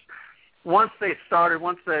it was, once the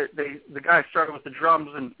guy started with the drums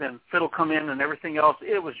and fiddle come in and everything else,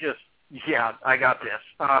 it was just, yeah, I got this.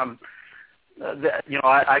 I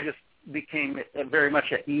just became very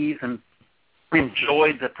much at ease and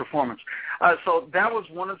enjoyed the performance. So that was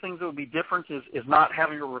one of the things that would be different is not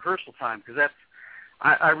having a rehearsal time, because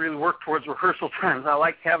I really work towards rehearsal times. I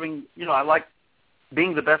like having, I like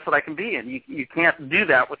being the best that I can be, and you can't do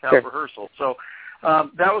that without rehearsal. So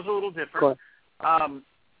that was a little different.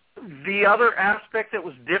 The other aspect that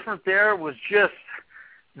was different there was just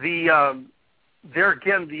the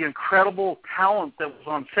incredible talent that was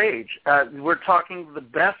on stage. We're talking the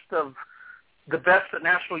best that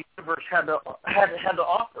Nashville Universe had to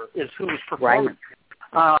offer is who was performing.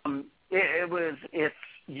 Right.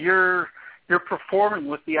 You're performing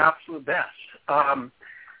with the absolute best,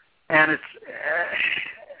 and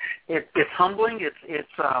it's humbling.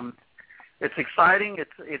 It's exciting.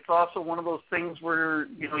 It's also one of those things where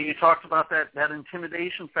you talked about that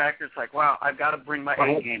intimidation factor. It's like, wow, I've got to bring my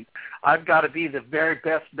A game. I've got to be the very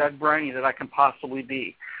best Doug Briney that I can possibly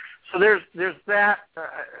be. So there's that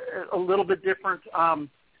a little bit different.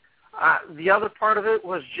 The other part of it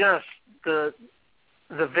was just the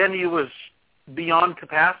venue was beyond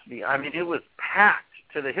capacity. It was packed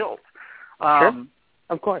to the hilt. Sure,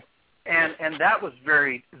 of course. And that was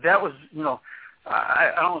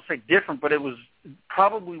I don't want to say different, but it was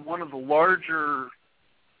probably one of the larger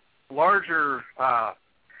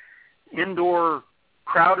indoor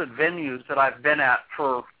crowded venues that I've been at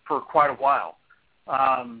for quite a while.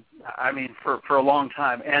 For a long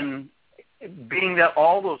time. And being that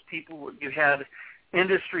all those people, you had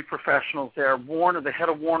industry professionals there. Warner, the head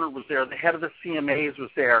of Warner was there. The head of the CMAs was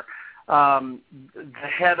there. The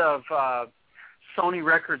head of Sony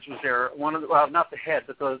Records was there. Not the head,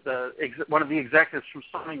 but one of the executives from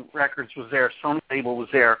Sony Records was there. Sony label was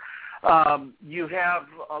there. You have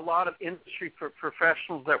a lot of industry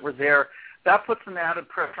professionals that were there. That puts an added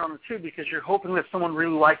pressure on it too, because you're hoping that someone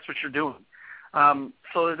really likes what you're doing.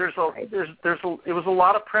 So it was a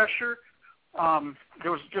lot of pressure.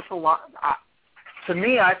 There was just a lot. To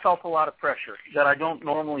me, I felt a lot of pressure that I don't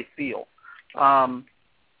normally feel.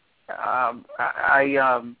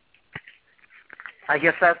 I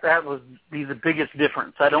guess that would be the biggest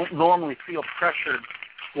difference. I don't normally feel pressured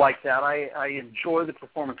like that. I enjoy the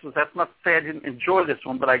performances. That's not to say I didn't enjoy this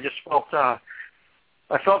one, but I just felt I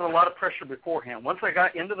felt a lot of pressure beforehand. Once I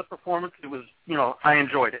got into the performance, it was, I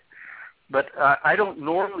enjoyed it. But I don't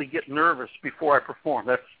normally get nervous before I perform.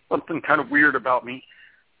 That's something kind of weird about me.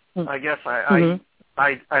 I guess I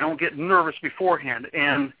don't get nervous beforehand.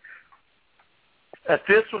 And at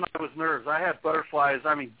this one, I was nervous. I had butterflies.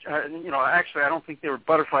 I mean, actually, I don't think they were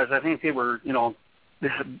butterflies. I think they were,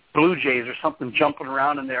 blue jays or something jumping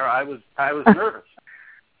around in there. I was nervous.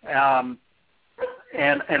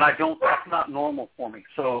 And I don't. That's not normal for me.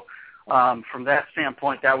 So from that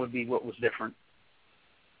standpoint, that would be what was different.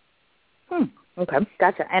 Okay,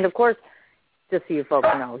 gotcha. And of course, just so you folks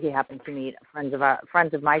know, he happened to meet friends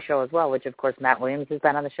of my show as well, which of course Matt Williams has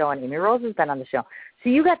been on the show and Amy Rose has been on the show. So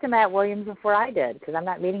you got to Matt Williams before I did, because I'm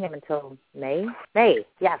not meeting him until May.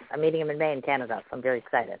 Yes, I'm meeting him in May in Canada, so I'm very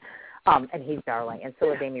excited. And he's darling, and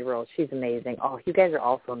so is Amy Rose. She's amazing. Oh, you guys are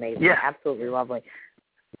also amazing. Yeah. Absolutely lovely.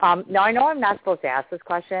 Now, I know I'm not supposed to ask this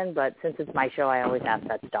question, but since it's my show, I always ask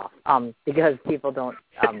that stuff because people don't,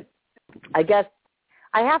 I guess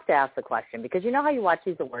I have to ask the question because you know how you watch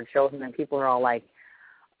these award shows and then people are all like,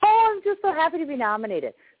 oh, I'm just so happy to be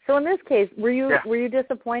nominated. So in this case, were you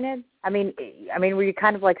disappointed? I mean, were you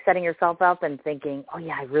kind of like setting yourself up and thinking, oh,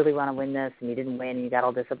 yeah, I really want to win this, and you didn't win and you got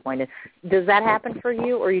all disappointed? Does that happen for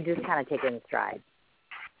you, or you just kind of take it in stride?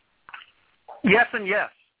 Yes and yes.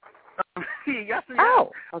 Yes and yes.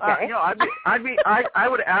 Oh, okay. I'd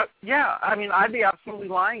be absolutely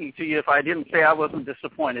lying to you if I didn't say I wasn't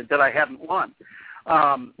disappointed that I hadn't won.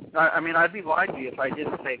 I'd be lying to you if I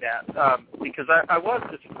didn't say that because I was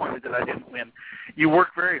disappointed that I didn't win. You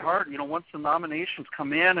work very hard. Once the nominations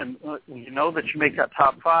come in and you know that you make that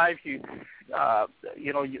top five, you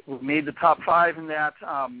made the top five in that.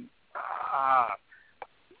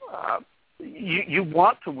 You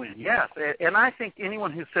want to win, yes. And I think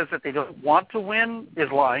anyone who says that they don't want to win is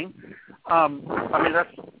lying.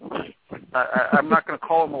 That's just, I'm not going to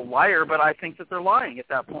call them a liar, but I think that they're lying at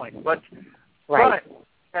that point. But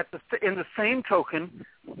in the same token,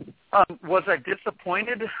 was I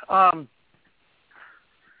disappointed?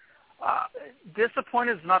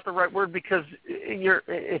 Disappointed is not the right word because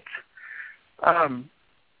I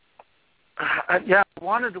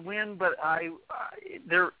wanted to win, but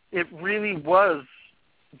it really was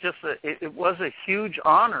just it was a huge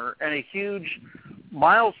honor and a huge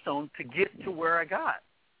milestone to get to where I got.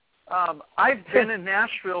 I've been in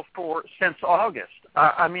Nashville since August.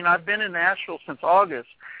 I've been in Nashville since August,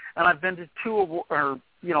 and I've been to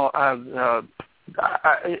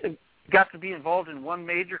got to be involved in one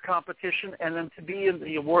major competition, and then to be in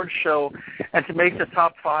the award show and to make the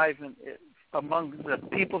top five among the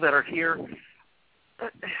people that are here.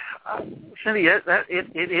 Cindy,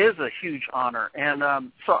 it is a huge honor,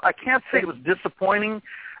 and so I can't say it was disappointing,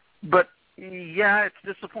 but yeah, it's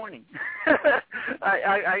disappointing.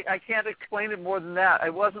 I can't explain it more than that. I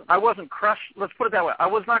wasn't crushed. Let's put it that way. I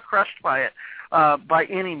was not crushed by it by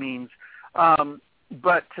any means.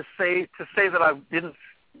 But to say that I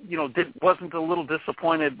wasn't a little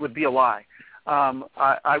disappointed would be a lie.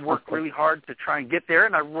 I worked really hard to try and get there,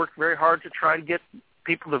 and I worked very hard to try to get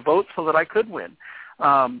people to vote so that I could win.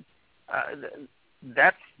 That's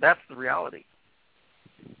the reality.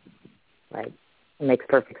 Right. It makes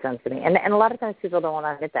perfect sense to me. And a lot of times people don't want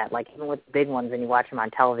to admit that. Like even with the big ones, and you watch them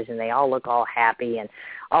on television, they all look all happy and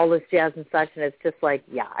all this jazz and such, and it's just like,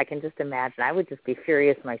 yeah, I can just imagine. I would just be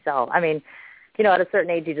furious myself. I mean, at a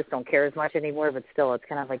certain age, you just don't care as much anymore, but still, it's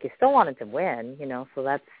kind of like you still wanted to win, so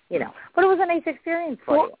that's, But it was a nice experience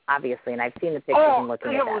for you, obviously, and I've seen the pictures and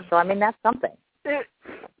looking at that. So, that's something.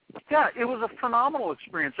 It was a phenomenal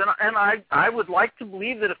experience, and I would like to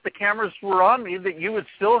believe that if the cameras were on me, that you would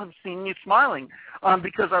still have seen me smiling,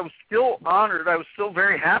 because I was still honored. I was still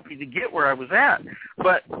very happy to get where I was at.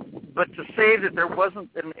 But to say that there wasn't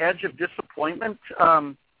an edge of disappointment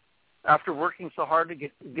after working so hard to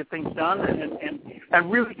get things done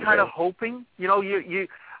and really kind of hoping,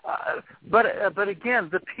 but again,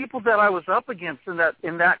 the people that I was up against in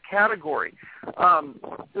that category,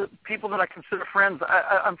 the people that I consider friends,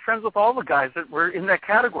 I'm friends with all the guys that were in that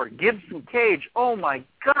category. Gibson Cage, oh my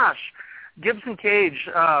gosh, Gibson Cage,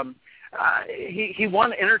 he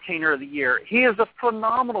won Entertainer of the Year. He is a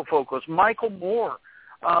phenomenal vocalist. Michael Moore,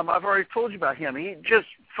 I've already told you about him. He just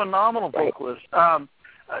phenomenal vocalist.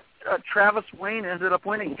 Travis Wayne ended up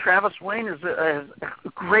winning. Travis Wayne is a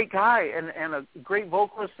great guy and a great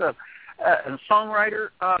vocalist and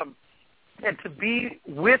songwriter. And to be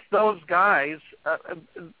with those guys,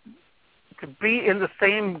 to be in the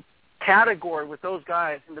same category with those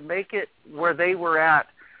guys and to make it where they were at,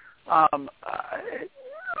 I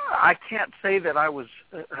can't say that I was,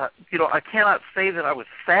 I cannot say that I was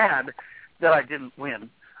sad that I didn't win.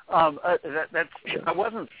 I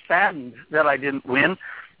wasn't saddened that I didn't win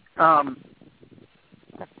at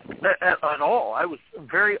all. I was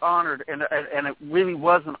very honored, and it really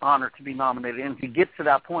was an honor to be nominated. And to get to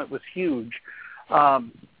that point was huge.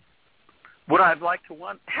 Would I have liked to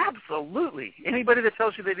win? Absolutely. Anybody that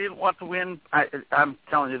tells you they didn't want to win, I'm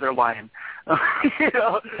telling you, they're lying. That's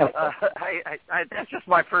just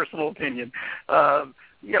my personal opinion.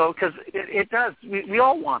 Because it does. We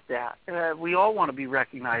all want that. We all want to be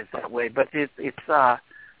recognized that way. But it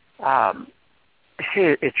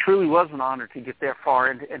truly was an honor to get that far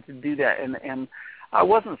and to do that. And I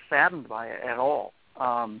wasn't saddened by it at all.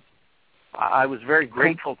 I was very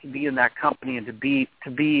grateful to be in that company and to be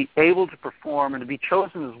able to perform and to be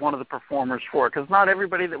chosen as one of the performers for it, because not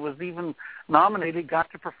everybody that was even nominated got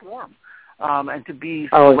to perform, and to be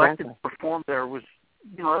selected to perform there was,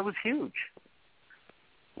 it was huge.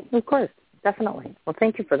 Of course, definitely. Well,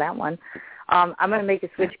 thank you for that one. I'm going to make a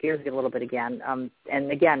switch gears a little bit again.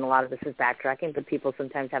 And again, a lot of this is backtracking, but people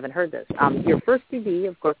sometimes haven't heard this. Your first CD,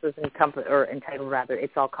 of course, was entitled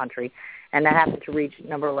It's All Country, and that happened to reach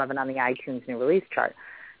number 11 on the iTunes New Release chart.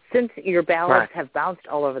 Since your ballads have bounced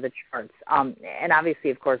all over the charts, and obviously,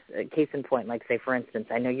 of course, case in point, like, say, for instance,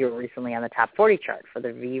 I know you were recently on the top 40 chart for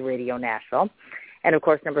the V Radio Nashville, and, of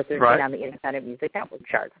course, number 13 on the Independent Music Network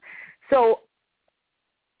charts. So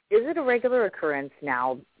is it a regular occurrence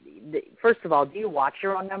now? First of all, do you watch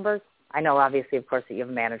your own numbers? I know, obviously, of course, that you have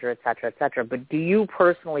a manager, et cetera, but do you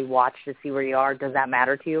personally watch to see where you are? Does that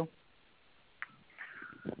matter to you?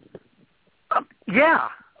 Yeah,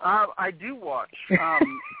 I do watch.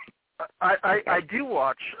 I do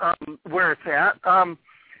watch where it's at.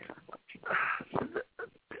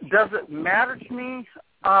 Does it matter to me?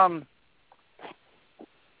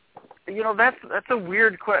 That's a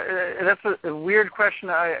weird that's a weird question.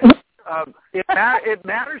 It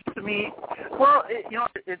matters to me. Well,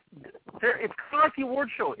 it's kind of like the award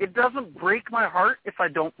show. It doesn't break my heart if I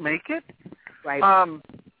don't make it. Right.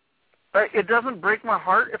 It doesn't break my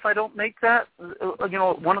heart if I don't make that,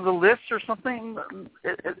 one of the lists or something.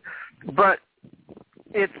 But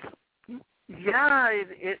it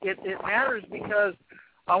matters because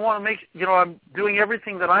I want to make, I'm doing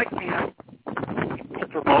everything that I can to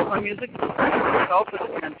promote my music, to myself,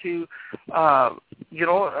 and to,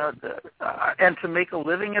 and to make a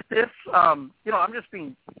living at this. I'm just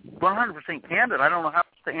being 100% candid. I don't know how else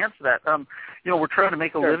to answer that. We're trying to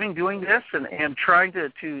make a living doing this and trying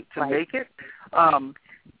to make it.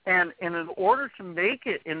 And in order to make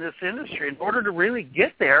it in this industry, in order to really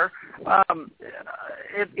get there,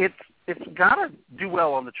 it's got to do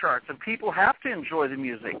well on the charts, and people have to enjoy the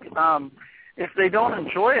music. If they don't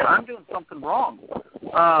enjoy it, I'm doing something wrong.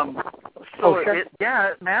 It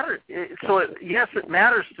matters. Yes, it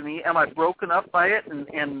matters to me. Am I broken up by it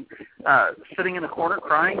and sitting in a corner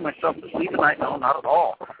crying myself to sleep at night? No, not at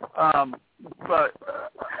all.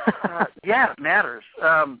 It matters.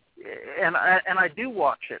 And I do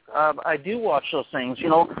watch it. I do watch those things.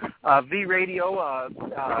 V Radio.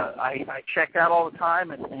 I check that all the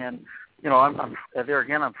time, and I'm there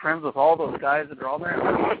again. I'm friends with all those guys that are on there,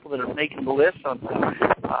 and the people that are making the list.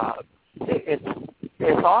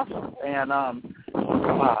 It's awesome, and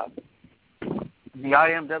the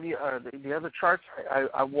IMW, the other charts,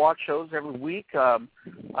 I watch those every week. I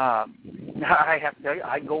have to tell you,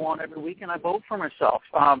 I go on every week and I vote for myself.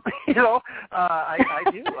 I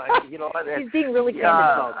do. He's being really candid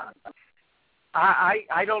about it.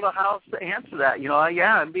 I don't know how else to answer that.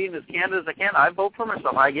 I'm being as candid as I can. I vote for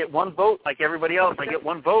myself. I get one vote like everybody else. I get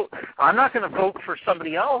one vote. I'm not going to vote for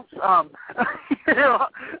somebody else. That's not to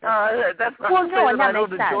say that I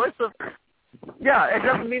don't enjoy some. Yeah, it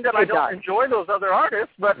doesn't mean that I don't enjoy those other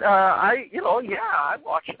artists, but I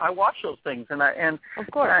watch those things, and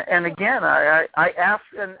of course, and again, I ask,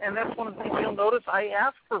 and that's one of the things you'll notice. I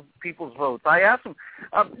ask for people's votes. I ask them,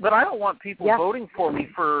 but I don't want people voting for me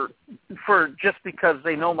for just because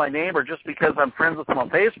they know my name or just because I'm friends with them on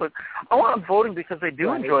Facebook. I want them voting because they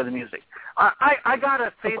do enjoy the music. I got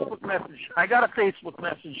a Facebook message. I got a Facebook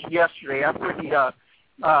message yesterday after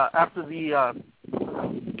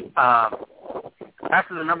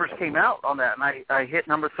the numbers came out on that, and I hit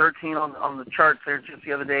number 13 on the charts there just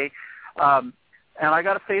the other day, and I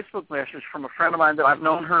got a Facebook message from a friend of mine that I've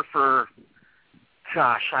known her for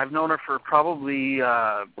probably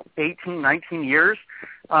 18, 19 years.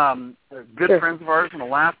 Good friends of ours in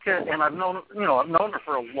Alaska, and I've known her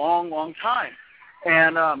for a long, long time.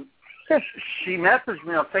 And she messaged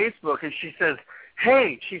me on Facebook, and she says,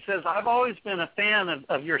 hey, she says, I've always been a fan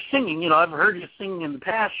of your singing. You know, I've heard you singing in the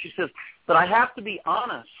past. She says, but I have to be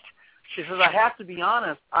honest. She says, I have to be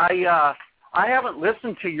honest. I haven't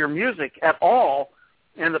listened to your music at all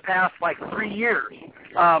in the past, 3 years.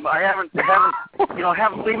 I haven't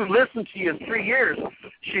even listened to you in 3 years.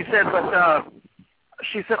 She said, but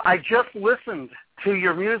she said, I just listened to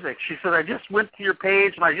your music. She said, I just went to your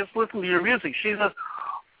page and I just listened to your music. She says,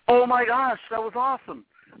 oh my gosh, that was awesome.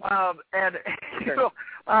 And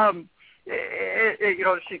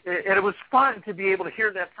it was fun to be able to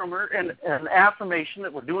hear that from her, and an affirmation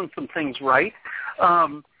that we're doing some things right.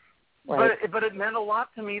 Right. But it meant a lot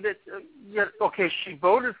to me that she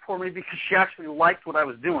voted for me because she actually liked what I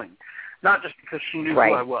was doing, not just because she knew who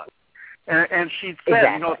I was. And she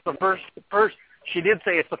said, it's the first. She did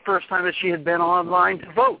say it's the first time that she had been online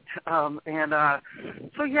to vote. So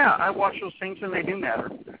I watch those things and they do matter.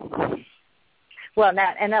 Well,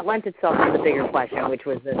 that lent itself to the bigger question, which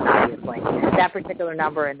was this, obviously. That particular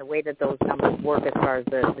number and the way that those numbers work as far as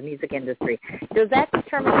the music industry. Does that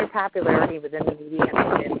determine your popularity within the media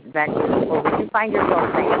and venues, or would you find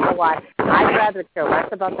yourself saying, you know what, I'd rather care less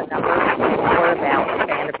about the numbers and more about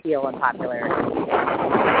fan appeal and popularity?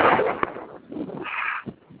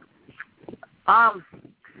 I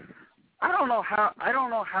don't know how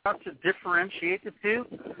to differentiate the two.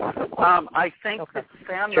 I think that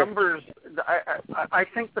fan numbers. I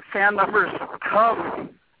think the fan numbers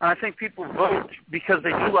come. I think people vote because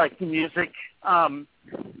they do like the music, and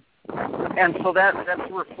so that's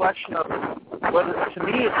a reflection of whether. To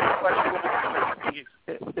me, it's a reflection of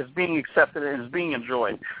whether it's being accepted and is being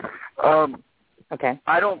enjoyed. I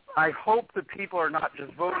hope that people are not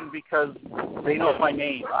just voting because they know my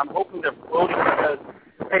name. I'm hoping they're voting because,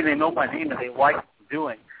 hey, they know my name and they like what I'm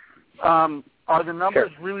doing. Are the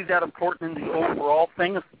numbers really that important in the overall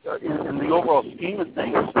thing, in the overall scheme of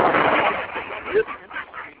things?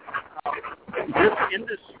 This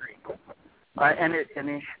industry, and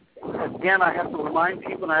again, I have to remind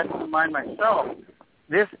people, and I have to remind myself,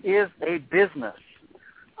 this is a business.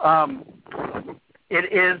 It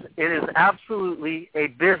is absolutely a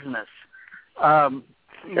business.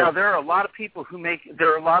 Now there are a lot of people who make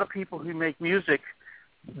music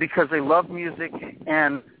because they love music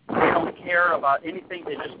and they don't care about anything.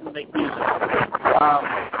 They just want to make music.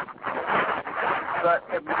 But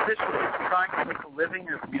a musician is trying to make a living. A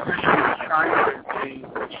musician is trying to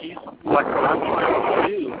achieve something like what I'm trying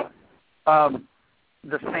to do.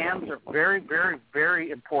 The fans are very, very,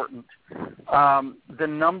 very important. The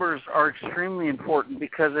numbers are extremely important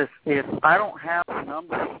because if I don't have the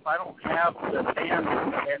numbers, if I don't have the fans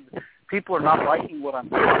and people are not liking what I'm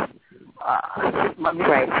doing, my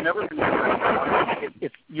music is never going to be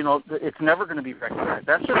recognized. It's never going to be recognized.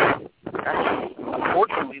 That's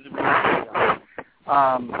unfortunately the reality.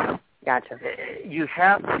 Gotcha. You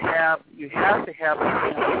have to have the fans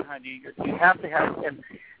behind you. You have to have,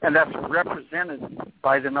 and that's represented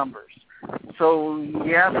by the numbers. So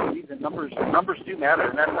the numbers do matter,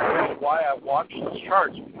 and that's why I watch these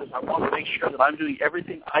charts, because I want to make sure that I'm doing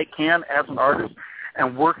everything I can as an artist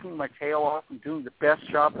and working my tail off and doing the best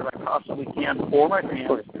job that I possibly can for my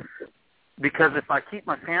fans. Because if I keep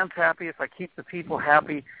my fans happy, if I keep the people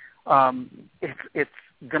happy, it's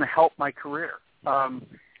going to help my career.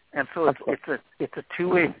 And so it's a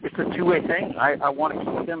two-way thing. I want to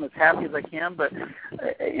keep them as happy as I can, but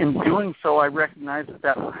in doing so, I recognize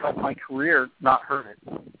that will help my career, not hurt it.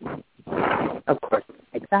 Of course,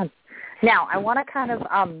 makes sense. Now, I want to kind of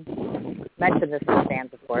mention this to the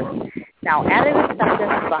fans, of course. Now, added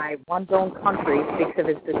acceptance by one's own country speaks of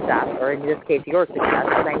its success, or in this case, your success,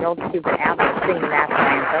 but I know that you've been asked to sing the national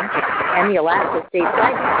anthem and the Alaska State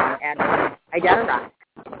flag anthem at Iditarod.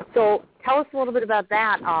 So tell us a little bit about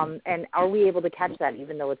that, and are we able to catch that,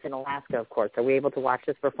 even though it's in Alaska, of course? Are we able to watch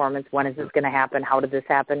this performance? When is this going to happen? How did this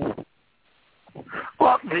happen?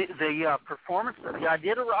 Well, the performance of the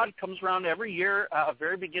Iditarod comes around every year,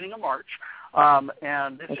 very beginning of March.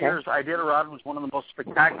 And this year's Iditarod was one of the most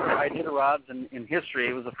spectacular Iditarods in history.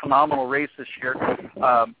 It was a phenomenal race this year.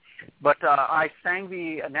 But I sang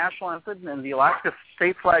the national anthem and the Alaska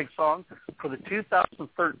State flag song for the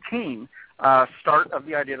 2013 start of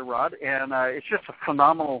the Iditarod, and it's just a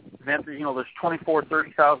phenomenal event. You know, there's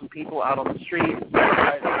 30,000 people out on the street.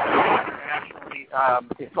 Internationally,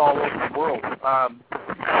 it's all over the world.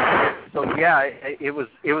 So yeah, it was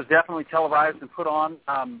definitely televised and put on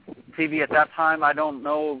TV at that time. I don't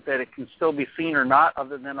know that it can still be seen or not,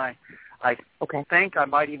 other than I think I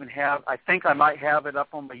might have it up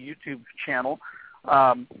on my YouTube channel.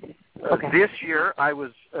 This year I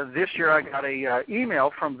got a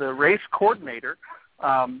email from the race coordinator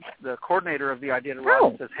the coordinator of the Idea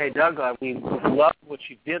Rock, says, "Hey, Doug, we loved what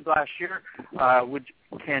you did last year. Would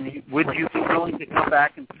you be willing to come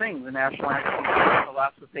back and sing the national anthem,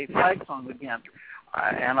 Alaska State Flag Song again?"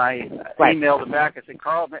 And I emailed him back. I said,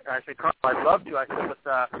 Carl, I'd love to. I said, but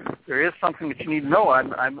there is something that you need to know.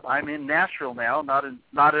 I'm in Nashville now, not in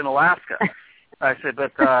Alaska. I said,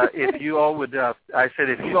 but if you all would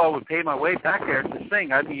pay my way back there to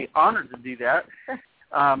sing, I'd be honored to do that.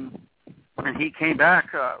 And he came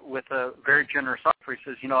back with a very generous offer. He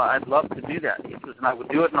says, I'd love to do that. He says, and I would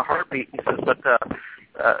do it in a heartbeat. He says, but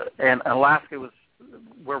and Alaska was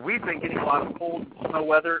where we've been getting a lot of cold snow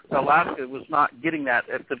weather. Alaska was not getting that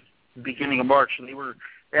at the beginning of March, and they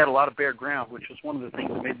had a lot of bare ground, which was one of the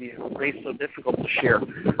things that made the race so difficult to share.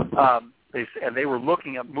 They were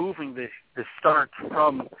looking at moving the start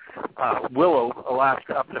from Willow,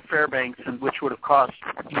 Alaska, up to Fairbanks, and which would have cost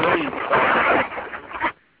millions of dollars.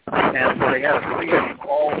 And so they had a plan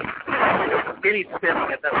all skinny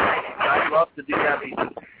spinning at that point. I'd love to do that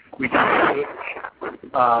because we just do it.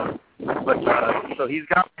 So he's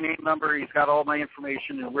got my name number, he's got all my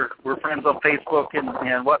information, and we're friends on Facebook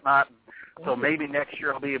and whatnot. So maybe next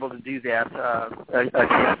year I'll be able to do that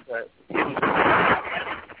again.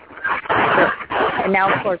 And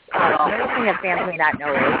now, of course, another thing that fans may not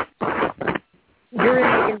know is you're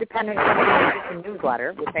in the Independent Company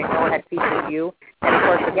newsletter, which I know had featured you, and of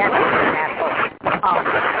course, again, Matt.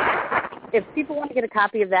 If people want to get a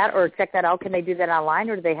copy of that or check that out, can they do that online,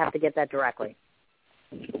 or do they have to get that directly?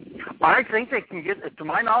 I think they can get, to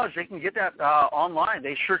my knowledge, they can get that online.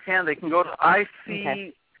 They sure can. They can go to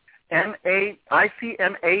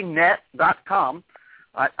ICMAnet.com,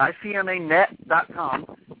 ICMAnet.com,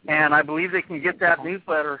 and I believe they can get that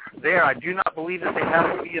newsletter there. I do not believe that they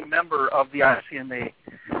have to be a member of the ICMA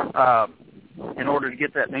in order to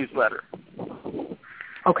get that newsletter.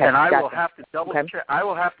 Okay, and I will have to double check. I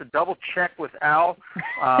will have to double check with Al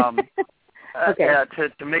to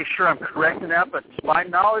make sure I'm correct in that. But to my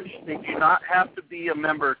knowledge, they do not have to be a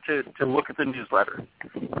member to look at the newsletter.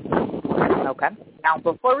 Okay. Now,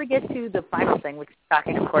 before we get to the final thing, which is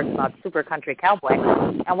talking, of course, about Super Country Cowboy,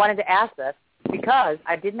 I wanted to ask this because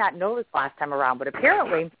I did not know this last time around, but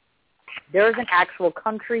apparently there is an actual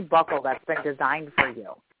country buckle that's been designed for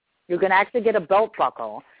you. You can actually get a belt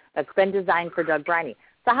buckle that's been designed for Doug Briney.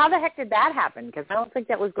 So how the heck did that happen? Because I don't think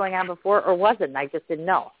that was going on before, or was it? And I just didn't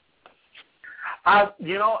know.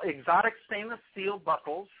 Exotic Stainless Steel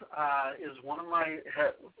Buckles is one of my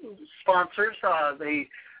sponsors.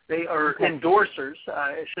 They are endorsers.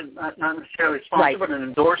 I should not necessarily sponsor, but an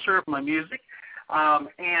endorser of my music.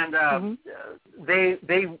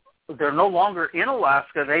 They're no longer in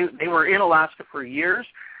Alaska. They were in Alaska for years,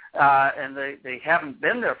 and they haven't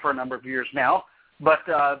been there for a number of years now. But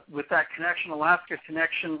with that connection, Alaska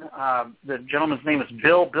connection, the gentleman's name is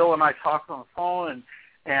Bill. Bill and I talked on the phone,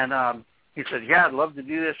 and he said, "Yeah, I'd love to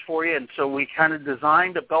do this for you." And so we kind of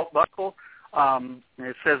designed a belt buckle. And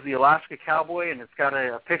it says the Alaska Cowboy, and it's got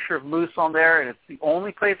a picture of moose on there, and it's the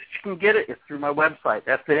only place that you can get it is through my website.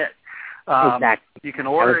 That's it. Exactly. You can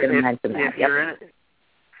order it if you're in it.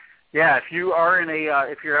 Yeah, if you are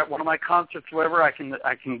if you're at one of my concerts, whatever, I can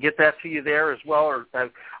get that to you there as well. Or I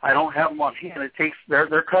don't have them on hand.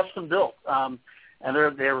 They're custom built, and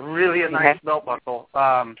they're really a nice belt buckle.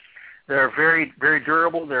 They're very, very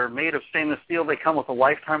durable. They're made of stainless steel. They come with a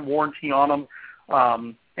lifetime warranty on them.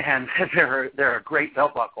 And they're a great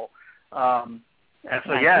belt buckle, and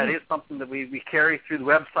so it is something that we carry through the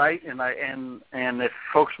website, and if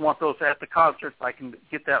folks want those at the concerts, I can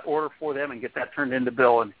get that order for them and get that turned into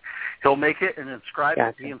Bill, and he'll make it and inscribe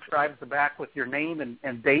it. He inscribes the back with your name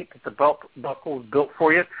and date that the belt buckle was built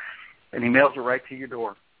for you, and he mails it right to your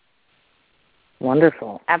door.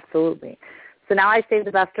 Wonderful, absolutely. So now I say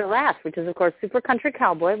the best or last, which is of course Super Country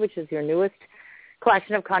Cowboy, which is your newest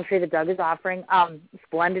collection of country that Doug is offering,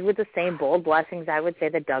 blended with the same bold blessings, I would say,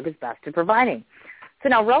 that Doug is best at providing. So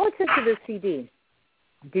now, relative to this CD,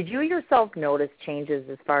 did you yourself notice changes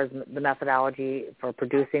as far as the methodology for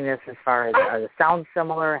producing this, as far as are the sounds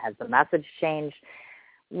similar? Has the message changed?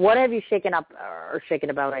 What have you shaken up, or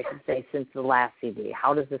shaken about, I should say, since the last CD?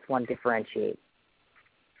 How does this one differentiate?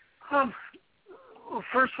 Well,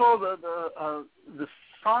 first of all, the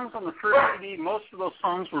songs on the first CD, most of those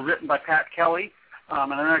songs were written by Pat Kelly. And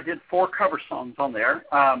then I did 4 cover songs on there.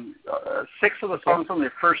 6 of the songs on the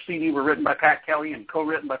first CD were written by Pat Kelly and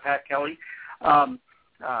co-written by Pat Kelly. There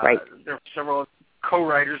were several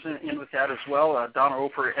co-writers in with that as well, Donna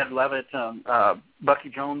Ofer, Ed Levitt, Bucky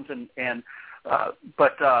Jones, and then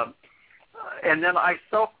I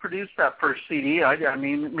self-produced that first CD.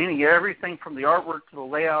 Meaning everything from the artwork to the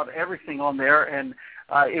layout, everything on there, and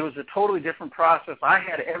It was a totally different process. I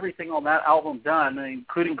had everything on that album done,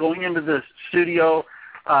 including going into the studio,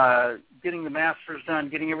 getting the masters done,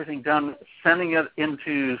 getting everything done, sending it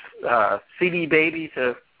into CD Baby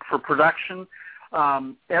for production.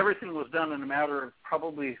 Everything was done in a matter of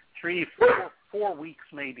probably 4 weeks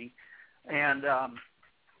maybe. And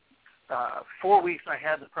 4 weeks I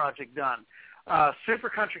had the project done. Super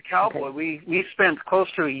Country Cowboy, okay. We spent close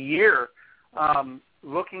to a year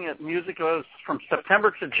looking at music. It was from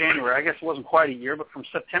September to January. I guess it wasn't quite a year, but from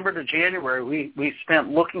September to January, we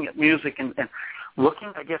spent looking at music and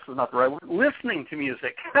looking, I guess is not the right word, listening to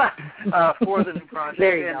music for the new project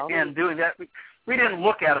and doing that. We didn't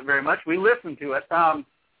look at it very much. We listened to it.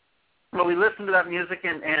 But we listened to that music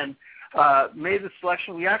and made the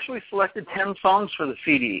selection. We actually selected 10 songs for the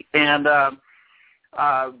CD, and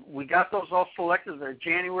we got those all selected in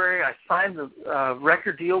January. I signed the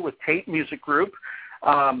record deal with Tate Music Group.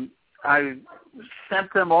 I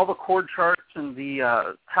sent them all the chord charts and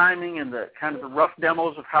the timing and the kind of the rough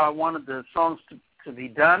demos of how I wanted the songs to be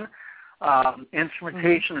done,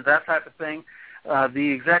 instrumentation and that type of thing.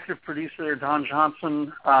 The executive producer there, Don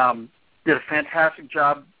Johnson, did a fantastic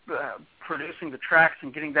job producing the tracks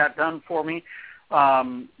and getting that done for me.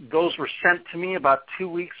 Those were sent to me about 2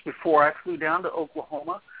 weeks before I flew down to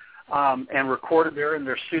Oklahoma and recorded there in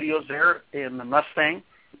their studios there in the Mustang.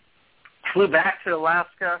 Flew back to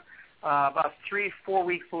Alaska. About 3-4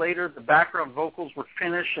 weeks later, the background vocals were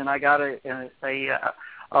finished, and I got a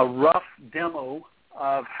rough demo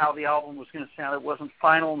of how the album was going to sound. It wasn't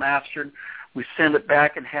final mastered. We sent it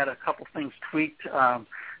back and had a couple things tweaked.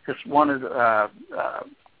 Just wanted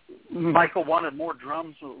Michael wanted more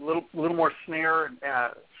drums, a little more snare,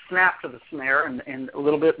 snap to the snare, and a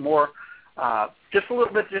little bit more, just a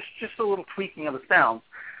little tweaking of the sounds.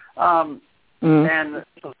 And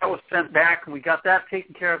so that was sent back, and we got that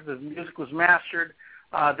taken care of. The music was mastered.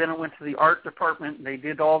 Then it went to the art department, and they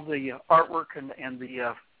did all the artwork and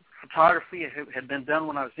the photography. It had been done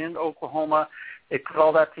when I was in Oklahoma. They put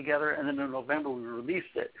all that together, and then in November we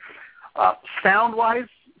released it. Sound-wise,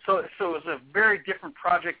 so it was a very different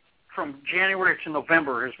project from January to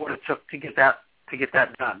November is what it took to get that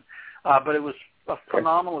done. But it was a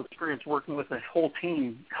phenomenal experience working with a whole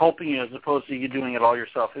team helping you as opposed to you doing it all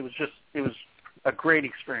yourself. It was a great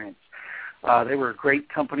experience. They were a great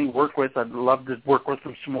company to work with. I'd love to work with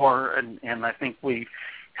them some more, and I think we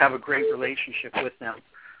have a great relationship with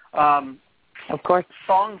them. Of course.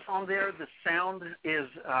 Songs on there, the sound is,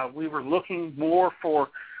 we were looking more for,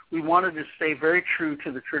 we wanted to stay very true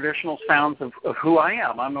to the traditional sounds of who I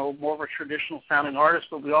am. I'm more of a traditional sounding artist,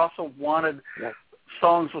 but we also wanted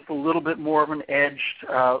songs with a little bit more of an edge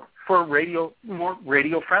for radio, more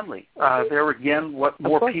radio friendly. There again, what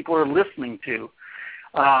more people are listening to.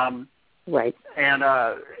 Right. And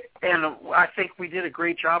I think we did a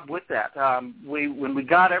great job with that. When we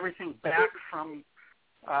got everything back from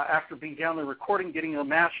after being down there recording, getting the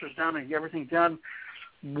masters done and everything done,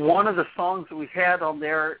 one of the songs that we had on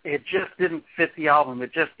there, it just didn't fit the album.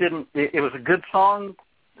 It just didn't. It was a good song.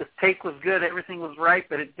 The take was good. Everything was right,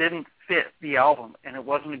 but it didn't fit the album, and it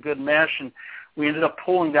wasn't a good mesh, and we ended up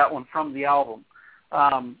pulling that one from the album.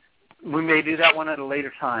 We may do that one at a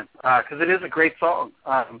later time because it is a great song,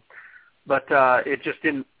 but it just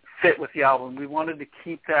didn't fit with the album. We wanted to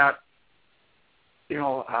keep that, we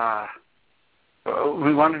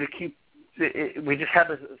wanted to keep, we just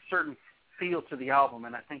had a certain feel to the album,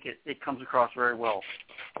 and I think it comes across very well.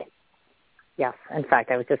 Yes. In fact,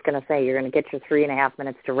 I was just going to say, you're going to get your 3.5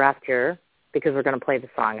 minutes to rest here because we're going to play the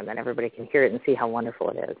song, and then everybody can hear it and see how wonderful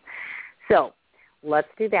it is. So let's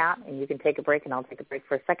do that, and you can take a break, and I'll take a break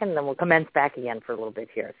for a second, and then we'll commence back again for a little bit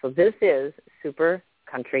here. So this is Super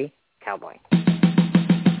Country Cowboy.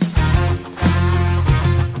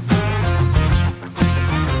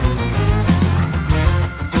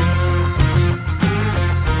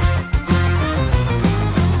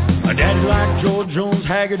 Daddy liked George Jones,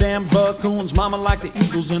 Haggard, and Buck Owens. Mama liked the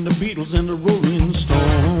Eagles and the Beatles and the Rolling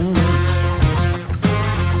Stones.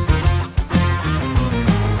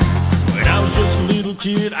 When I was just a little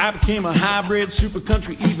kid, I became a hybrid, super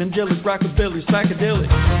country, evangelic, rockabilly, psychedelic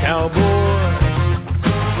cowboy.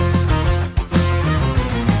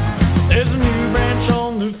 There's a new branch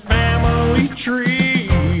on the family tree,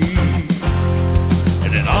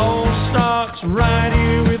 and it all starts right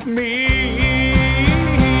here with me.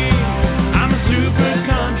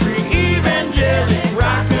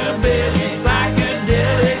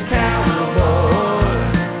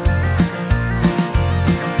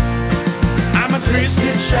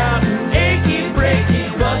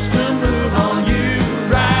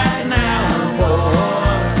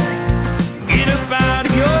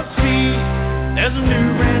 There's a new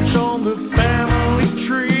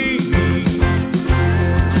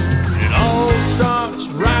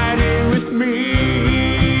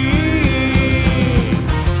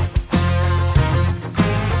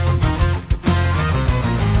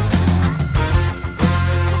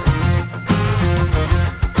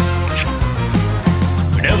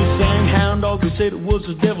said it was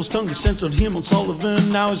the devil's tongue. They censored him on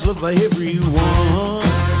Sullivan. Now he's loved by everyone.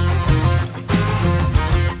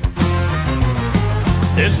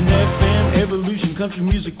 There's an FM evolution, country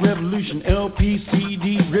music revolution, LP,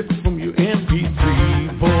 CD, ripped from your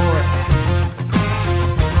MP3, boy.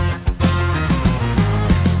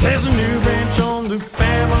 There's a new branch on the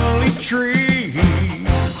family tree.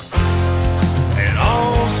 It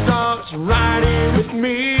all starts right in with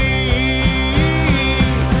me.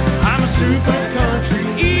 I'm a super country,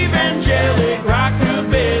 evangelic,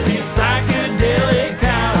 rockabilly, psychedelic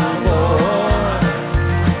cowboy.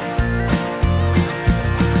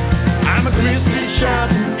 I'm a twisted,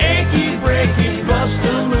 shouting, achy, breaky, bust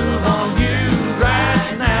a move on you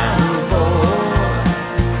right now, boy.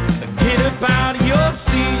 Get up out of your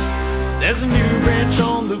seat. There's a new branch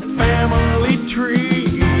on the family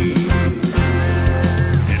tree.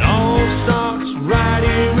 It all starts right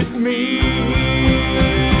in with me.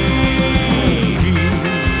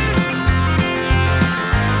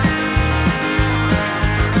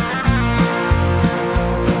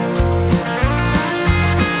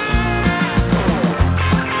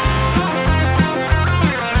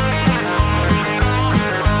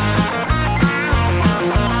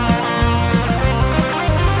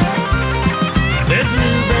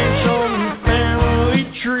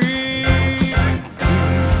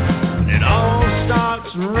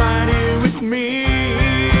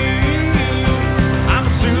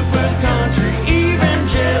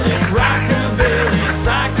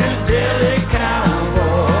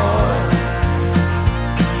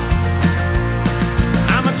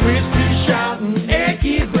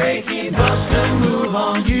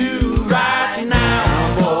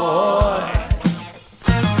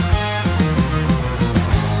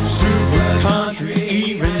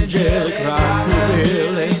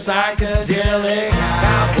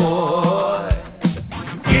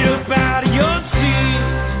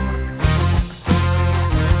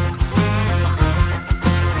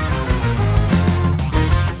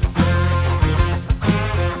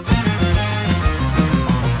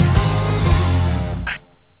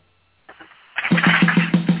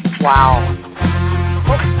 Wow.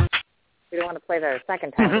 Oh, we don't want to play that a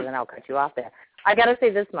second time, because then I'll cut you off there. I got to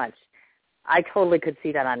say this much. I totally could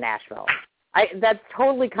see that on Nashville. That's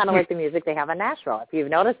totally kind of like the music they have on Nashville, if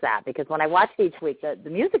you've noticed that, because when I watch it each week, the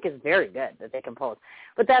music is very good that they compose.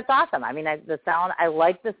 But that's awesome. I mean, the sound, I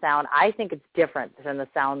like the sound. I think it's different than the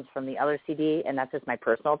sounds from the other CD, and that's just my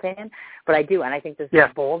personal opinion. But I do, and I think this is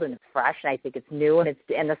bold and it's fresh, and I think it's new, and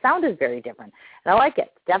the sound is very different. And I like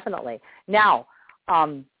it, definitely. Now,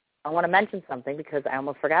 I want to mention something because I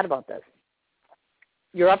almost forgot about this.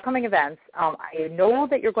 Your upcoming events, I know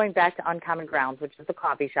that you're going back to Uncommon Grounds, which is the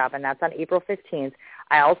coffee shop, and that's on April 15th.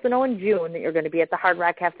 I also know in June that you're going to be at the Hard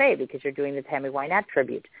Rock Cafe because you're doing the Tammy Wynette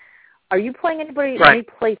tribute. Are you playing any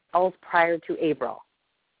place else prior to April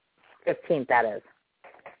 15th, that is?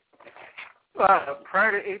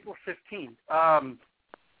 Prior to April 15th.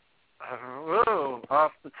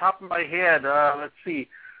 Off the top of my head, let's see.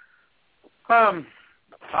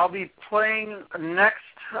 I'll be playing next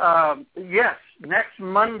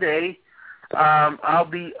Monday. I'll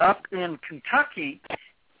be up in Kentucky.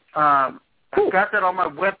 I've got that on my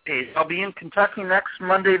webpage. I'll be in Kentucky next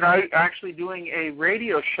Monday night, actually doing a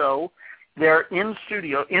radio show there in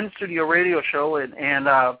studio radio show, and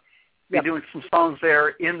be doing some songs there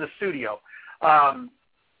in the studio.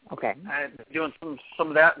 Okay. I'm doing some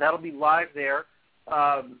of that. That'll be live there.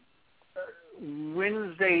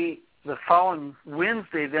 The following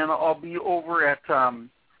Wednesday, then I'll be over at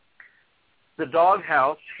the Dog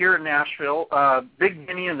House here in Nashville. Big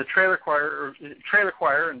Briney and the Trailer Choir,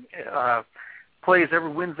 and plays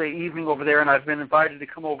every Wednesday evening over there. And I've been invited to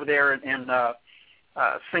come over there and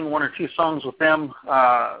sing one or two songs with them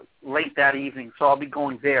late that evening. So I'll be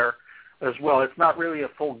going there as well. It's not really a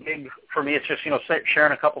full gig for me. It's just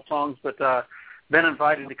sharing a couple songs, but been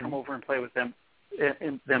invited to come over and play with them.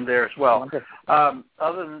 In them there as well.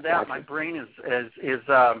 Other than that, my brain is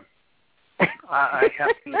I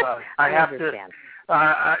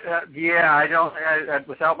don't.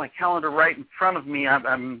 Without my calendar right in front of me,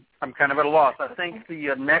 I'm kind of at a loss. I think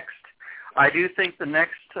the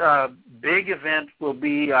next big event will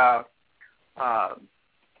be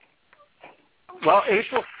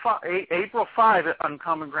April 5 at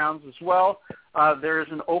Uncommon Grounds as well. There is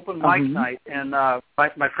an open mic night, and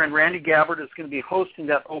my friend Randy Gabbard is going to be hosting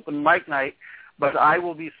that open mic night. But I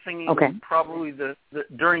will be singing probably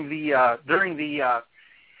during the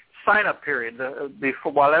sign up period,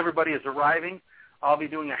 while everybody is arriving. I'll be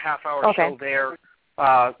doing a half-hour show there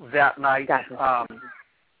that night.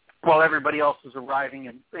 While everybody else is arriving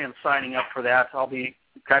and signing up for that. I'll be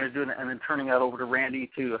kind of doing it and then turning that over to Randy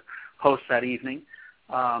to host that evening.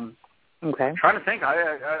 Okay. I'm trying to think.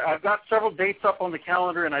 I've got several dates up on the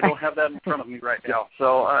calendar, and I don't have that in front of me right now.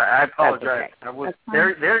 So I apologize. Okay. I was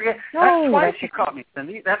there. That's twice you caught me,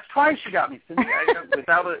 Cindy. That's twice you got me, Cindy,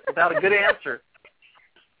 without a good answer.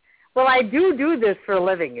 Well, I do this for a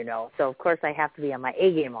living, so of course I have to be on my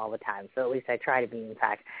A game all the time. So at least I try to be, in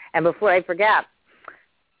fact. And before I forget,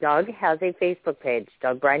 Doug has a Facebook page,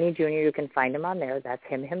 Doug Briney Jr. You can find him on there. That's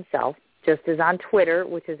him himself. Just as on Twitter,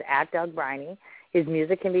 which is @Doug Briney. His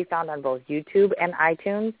music can be found on both YouTube and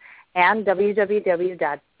iTunes and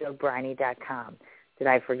www.dougbriney.com. Did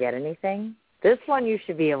I forget anything? This one you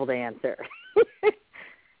should be able to answer.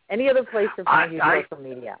 Any other place to find you social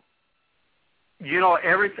media?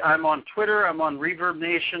 I'm on Twitter. I'm on Reverb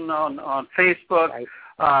Nation on Facebook. Right.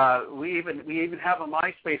 We even have a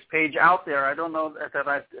MySpace page out there. I don't know that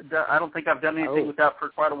I don't think I've done anything with that for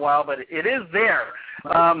quite a while, but it is there.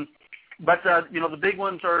 But the big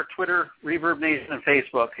ones are Twitter, Reverb Nation, and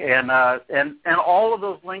Facebook, and all of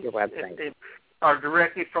those links are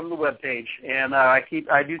directly from the webpage, and I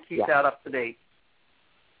do keep that up to date.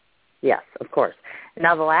 Yes, of course.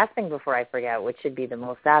 Now, the last thing before I forget, which should be the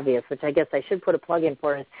most obvious, which I guess I should put a plug in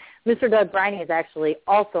for, is Mr. Doug Briney is actually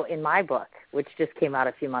also in my book, which just came out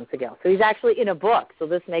a few months ago. So he's actually in a book. So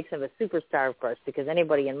this makes him a superstar, of course, because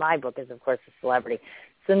anybody in my book is, of course, a celebrity.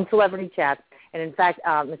 It's in Celebrity Chat. And, in fact,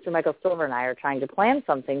 Mr. Michael Stover and I are trying to plan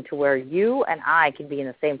something to where you and I can be in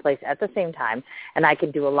the same place at the same time, and I can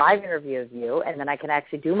do a live interview of you, and then I can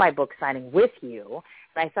actually do my book signing with you.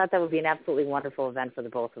 And I thought that would be an absolutely wonderful event for the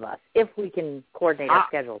both of us, if we can coordinate our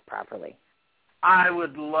schedules properly. I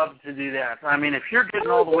would love to do that. I mean, if you're getting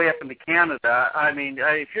all the way up into Canada,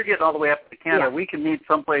 we can meet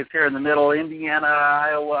someplace here in the middle, Indiana,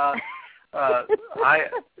 Iowa. I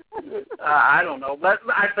don't know, but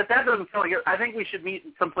that doesn't sound like it. I think we should meet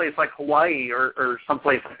in someplace like Hawaii or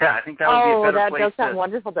someplace like that. I think that would be a better place does sound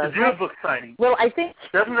wonderful, doesn't to do it? a book signing. Well, I think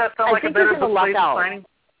doesn't that sound like a better book place signing?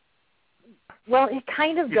 Well, it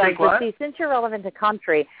kind of does. But see, since you're relevant to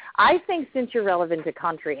country, I think since you're relevant to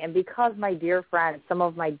country, and because my dear friends, some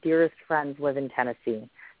of my dearest friends live in Tennessee,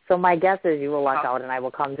 so my guess is you will luck out and I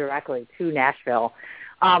will come directly to Nashville.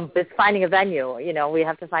 It's finding a venue. We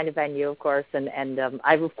have to find a venue, of course, and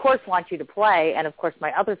I, of course, want you to play, and, of course,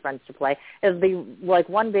 my other friends to play. It'll be like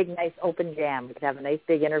one big, nice open jam. We could have a nice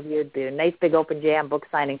big interview, it'd be a nice big open jam, book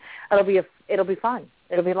signing. It'll be fun.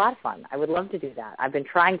 It'll be a lot of fun. I would love to do that. I've been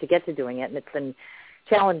trying to get to doing it, and it's been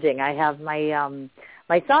challenging. I have my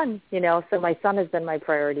son, so my son has been my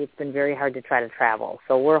priority. It's been very hard to try to travel.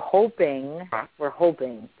 So we're hoping that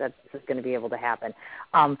this is going to be able to happen.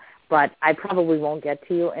 But I probably won't get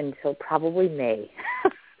to you until probably May.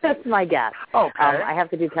 That's my guess. Okay. I have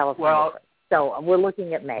to do California. So we're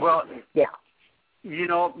looking at May. Well, yeah.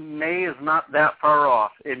 May is not that far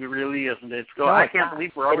off. It really isn't. I can't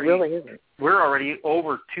believe we're already. It really isn't. We're already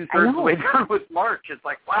over 2/3 of the way done with March. It's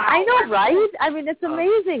like, wow. I know, right? I mean, it's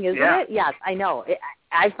amazing, isn't it? Yes, I know.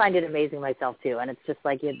 I find it amazing myself too, and it's just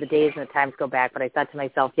like the days and the times go back. But I thought to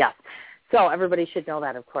myself, yes. So everybody should know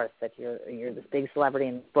that, of course, that you're this big celebrity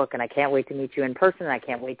in this book, and I can't wait to meet you in person, and I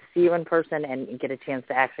can't wait to see you in person and get a chance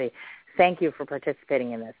to actually thank you for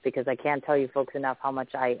participating in this, because I can't tell you folks enough how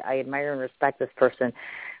much I admire and respect this person.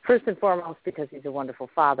 First and foremost, because he's a wonderful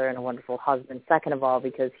father and a wonderful husband. Second of all,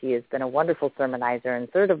 because he has been a wonderful sermonizer. And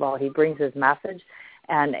third of all, he brings his message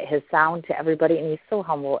and his sound to everybody, and he's so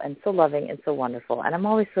humble and so loving and so wonderful. And I'm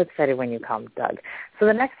always so excited when you come, Doug. So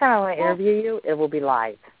the next time I want to interview you, it will be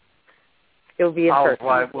live. It will be in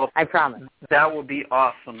person. I promise. That will be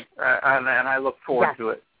awesome, and I look forward to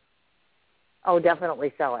it. Oh,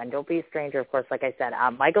 definitely so. And don't be a stranger, of course, like I said.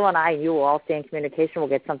 Michael and I, you will all stay in communication. We'll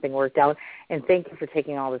get something worked out. And thank you for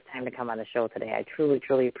taking all this time to come on the show today. I truly,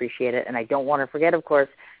 truly appreciate it. And I don't want to forget, of course,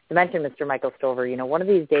 to mention Mr. Michael Stover. One of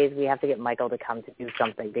these days we have to get Michael to come to do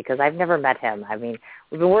something, because I've never met him. I mean,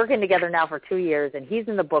 we've been working together now for 2 years, and he's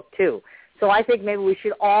in the book too. So I think maybe we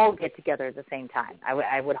should all get together at the same time.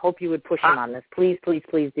 I would hope you would push him on this. Please, please,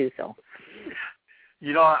 please do so.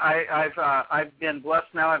 I've been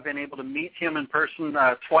blessed now. I've been able to meet him in person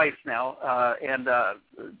twice now, and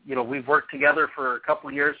we've worked together for a couple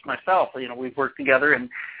of years myself. We've worked together, and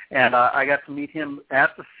I got to meet him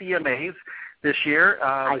at the CMAs this year,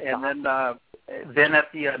 and then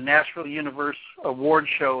at the Nashville Universe Award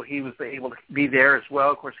Show, he was able to be there as well.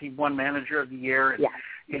 Of course, he won Manager of the Year, and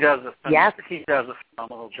he does a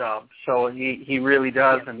phenomenal job. So he really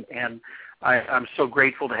does, and I'm so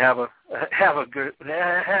grateful to have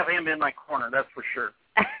him in my corner. That's for sure.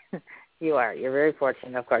 You are. You're very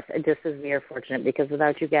fortunate, of course. Just as we are fortunate, because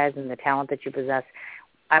without you guys and the talent that you possess,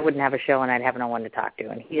 I wouldn't have a show and I'd have no one to talk to,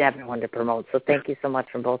 and he'd have no one to promote. So thank you so much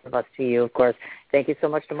from both of us to you, of course. Thank you so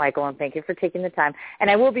much to Michael, and thank you for taking the time. And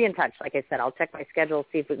I will be in touch. Like I said, I'll check my schedule,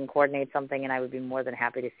 see if we can coordinate something, and I would be more than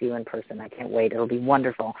happy to see you in person. I can't wait. It'll be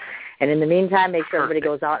wonderful. And in the meantime, make sure everybody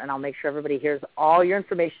goes out, and I'll make sure everybody hears all your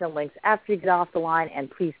information and links after you get off the line, and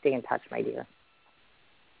please stay in touch, my dear.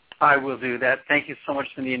 I will do that. Thank you so much,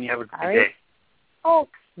 Cindy, and you have a great day. Oh,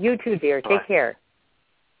 you too, dear. Bye. Take care.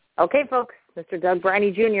 Okay, folks. Mr. Doug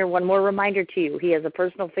Briney Jr., one more reminder to you. He has a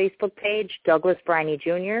personal Facebook page, Douglas Briney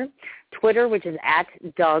Jr., Twitter, which is at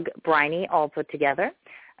Doug Briney, all put together.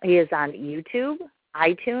 He is on YouTube,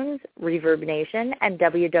 iTunes, Reverb Nation, and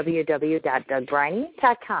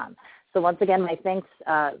www.dougbriney.com. So once again, my thanks,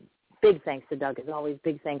 big thanks to Doug as always,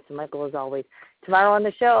 big thanks to Michael as always. Tomorrow on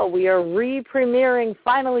the show, we are re-premiering,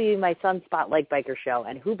 finally, my Sunspot Lake Biker Show,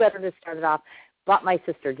 and who better to start it off but my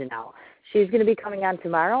sister, Janelle. She's going to be coming on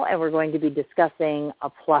tomorrow, and we're going to be discussing a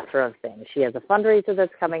plethora of things. She has a fundraiser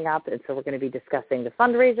that's coming up, and so we're going to be discussing the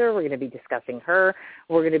fundraiser. We're going to be discussing her.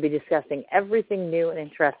 We're going to be discussing everything new and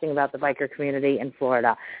interesting about the biker community in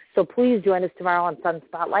Florida. So please join us tomorrow on Sun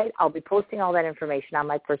Spotlight. I'll be posting all that information on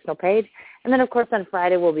my personal page. And then, of course, on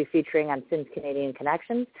Friday, we'll be featuring on Sin's Canadian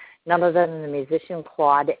Connections none other than the musician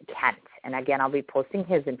Claude Kent. And, again, I'll be posting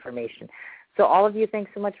his information. So all of you,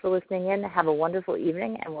 thanks so much for listening in. Have a wonderful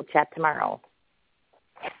evening, and we'll chat tomorrow.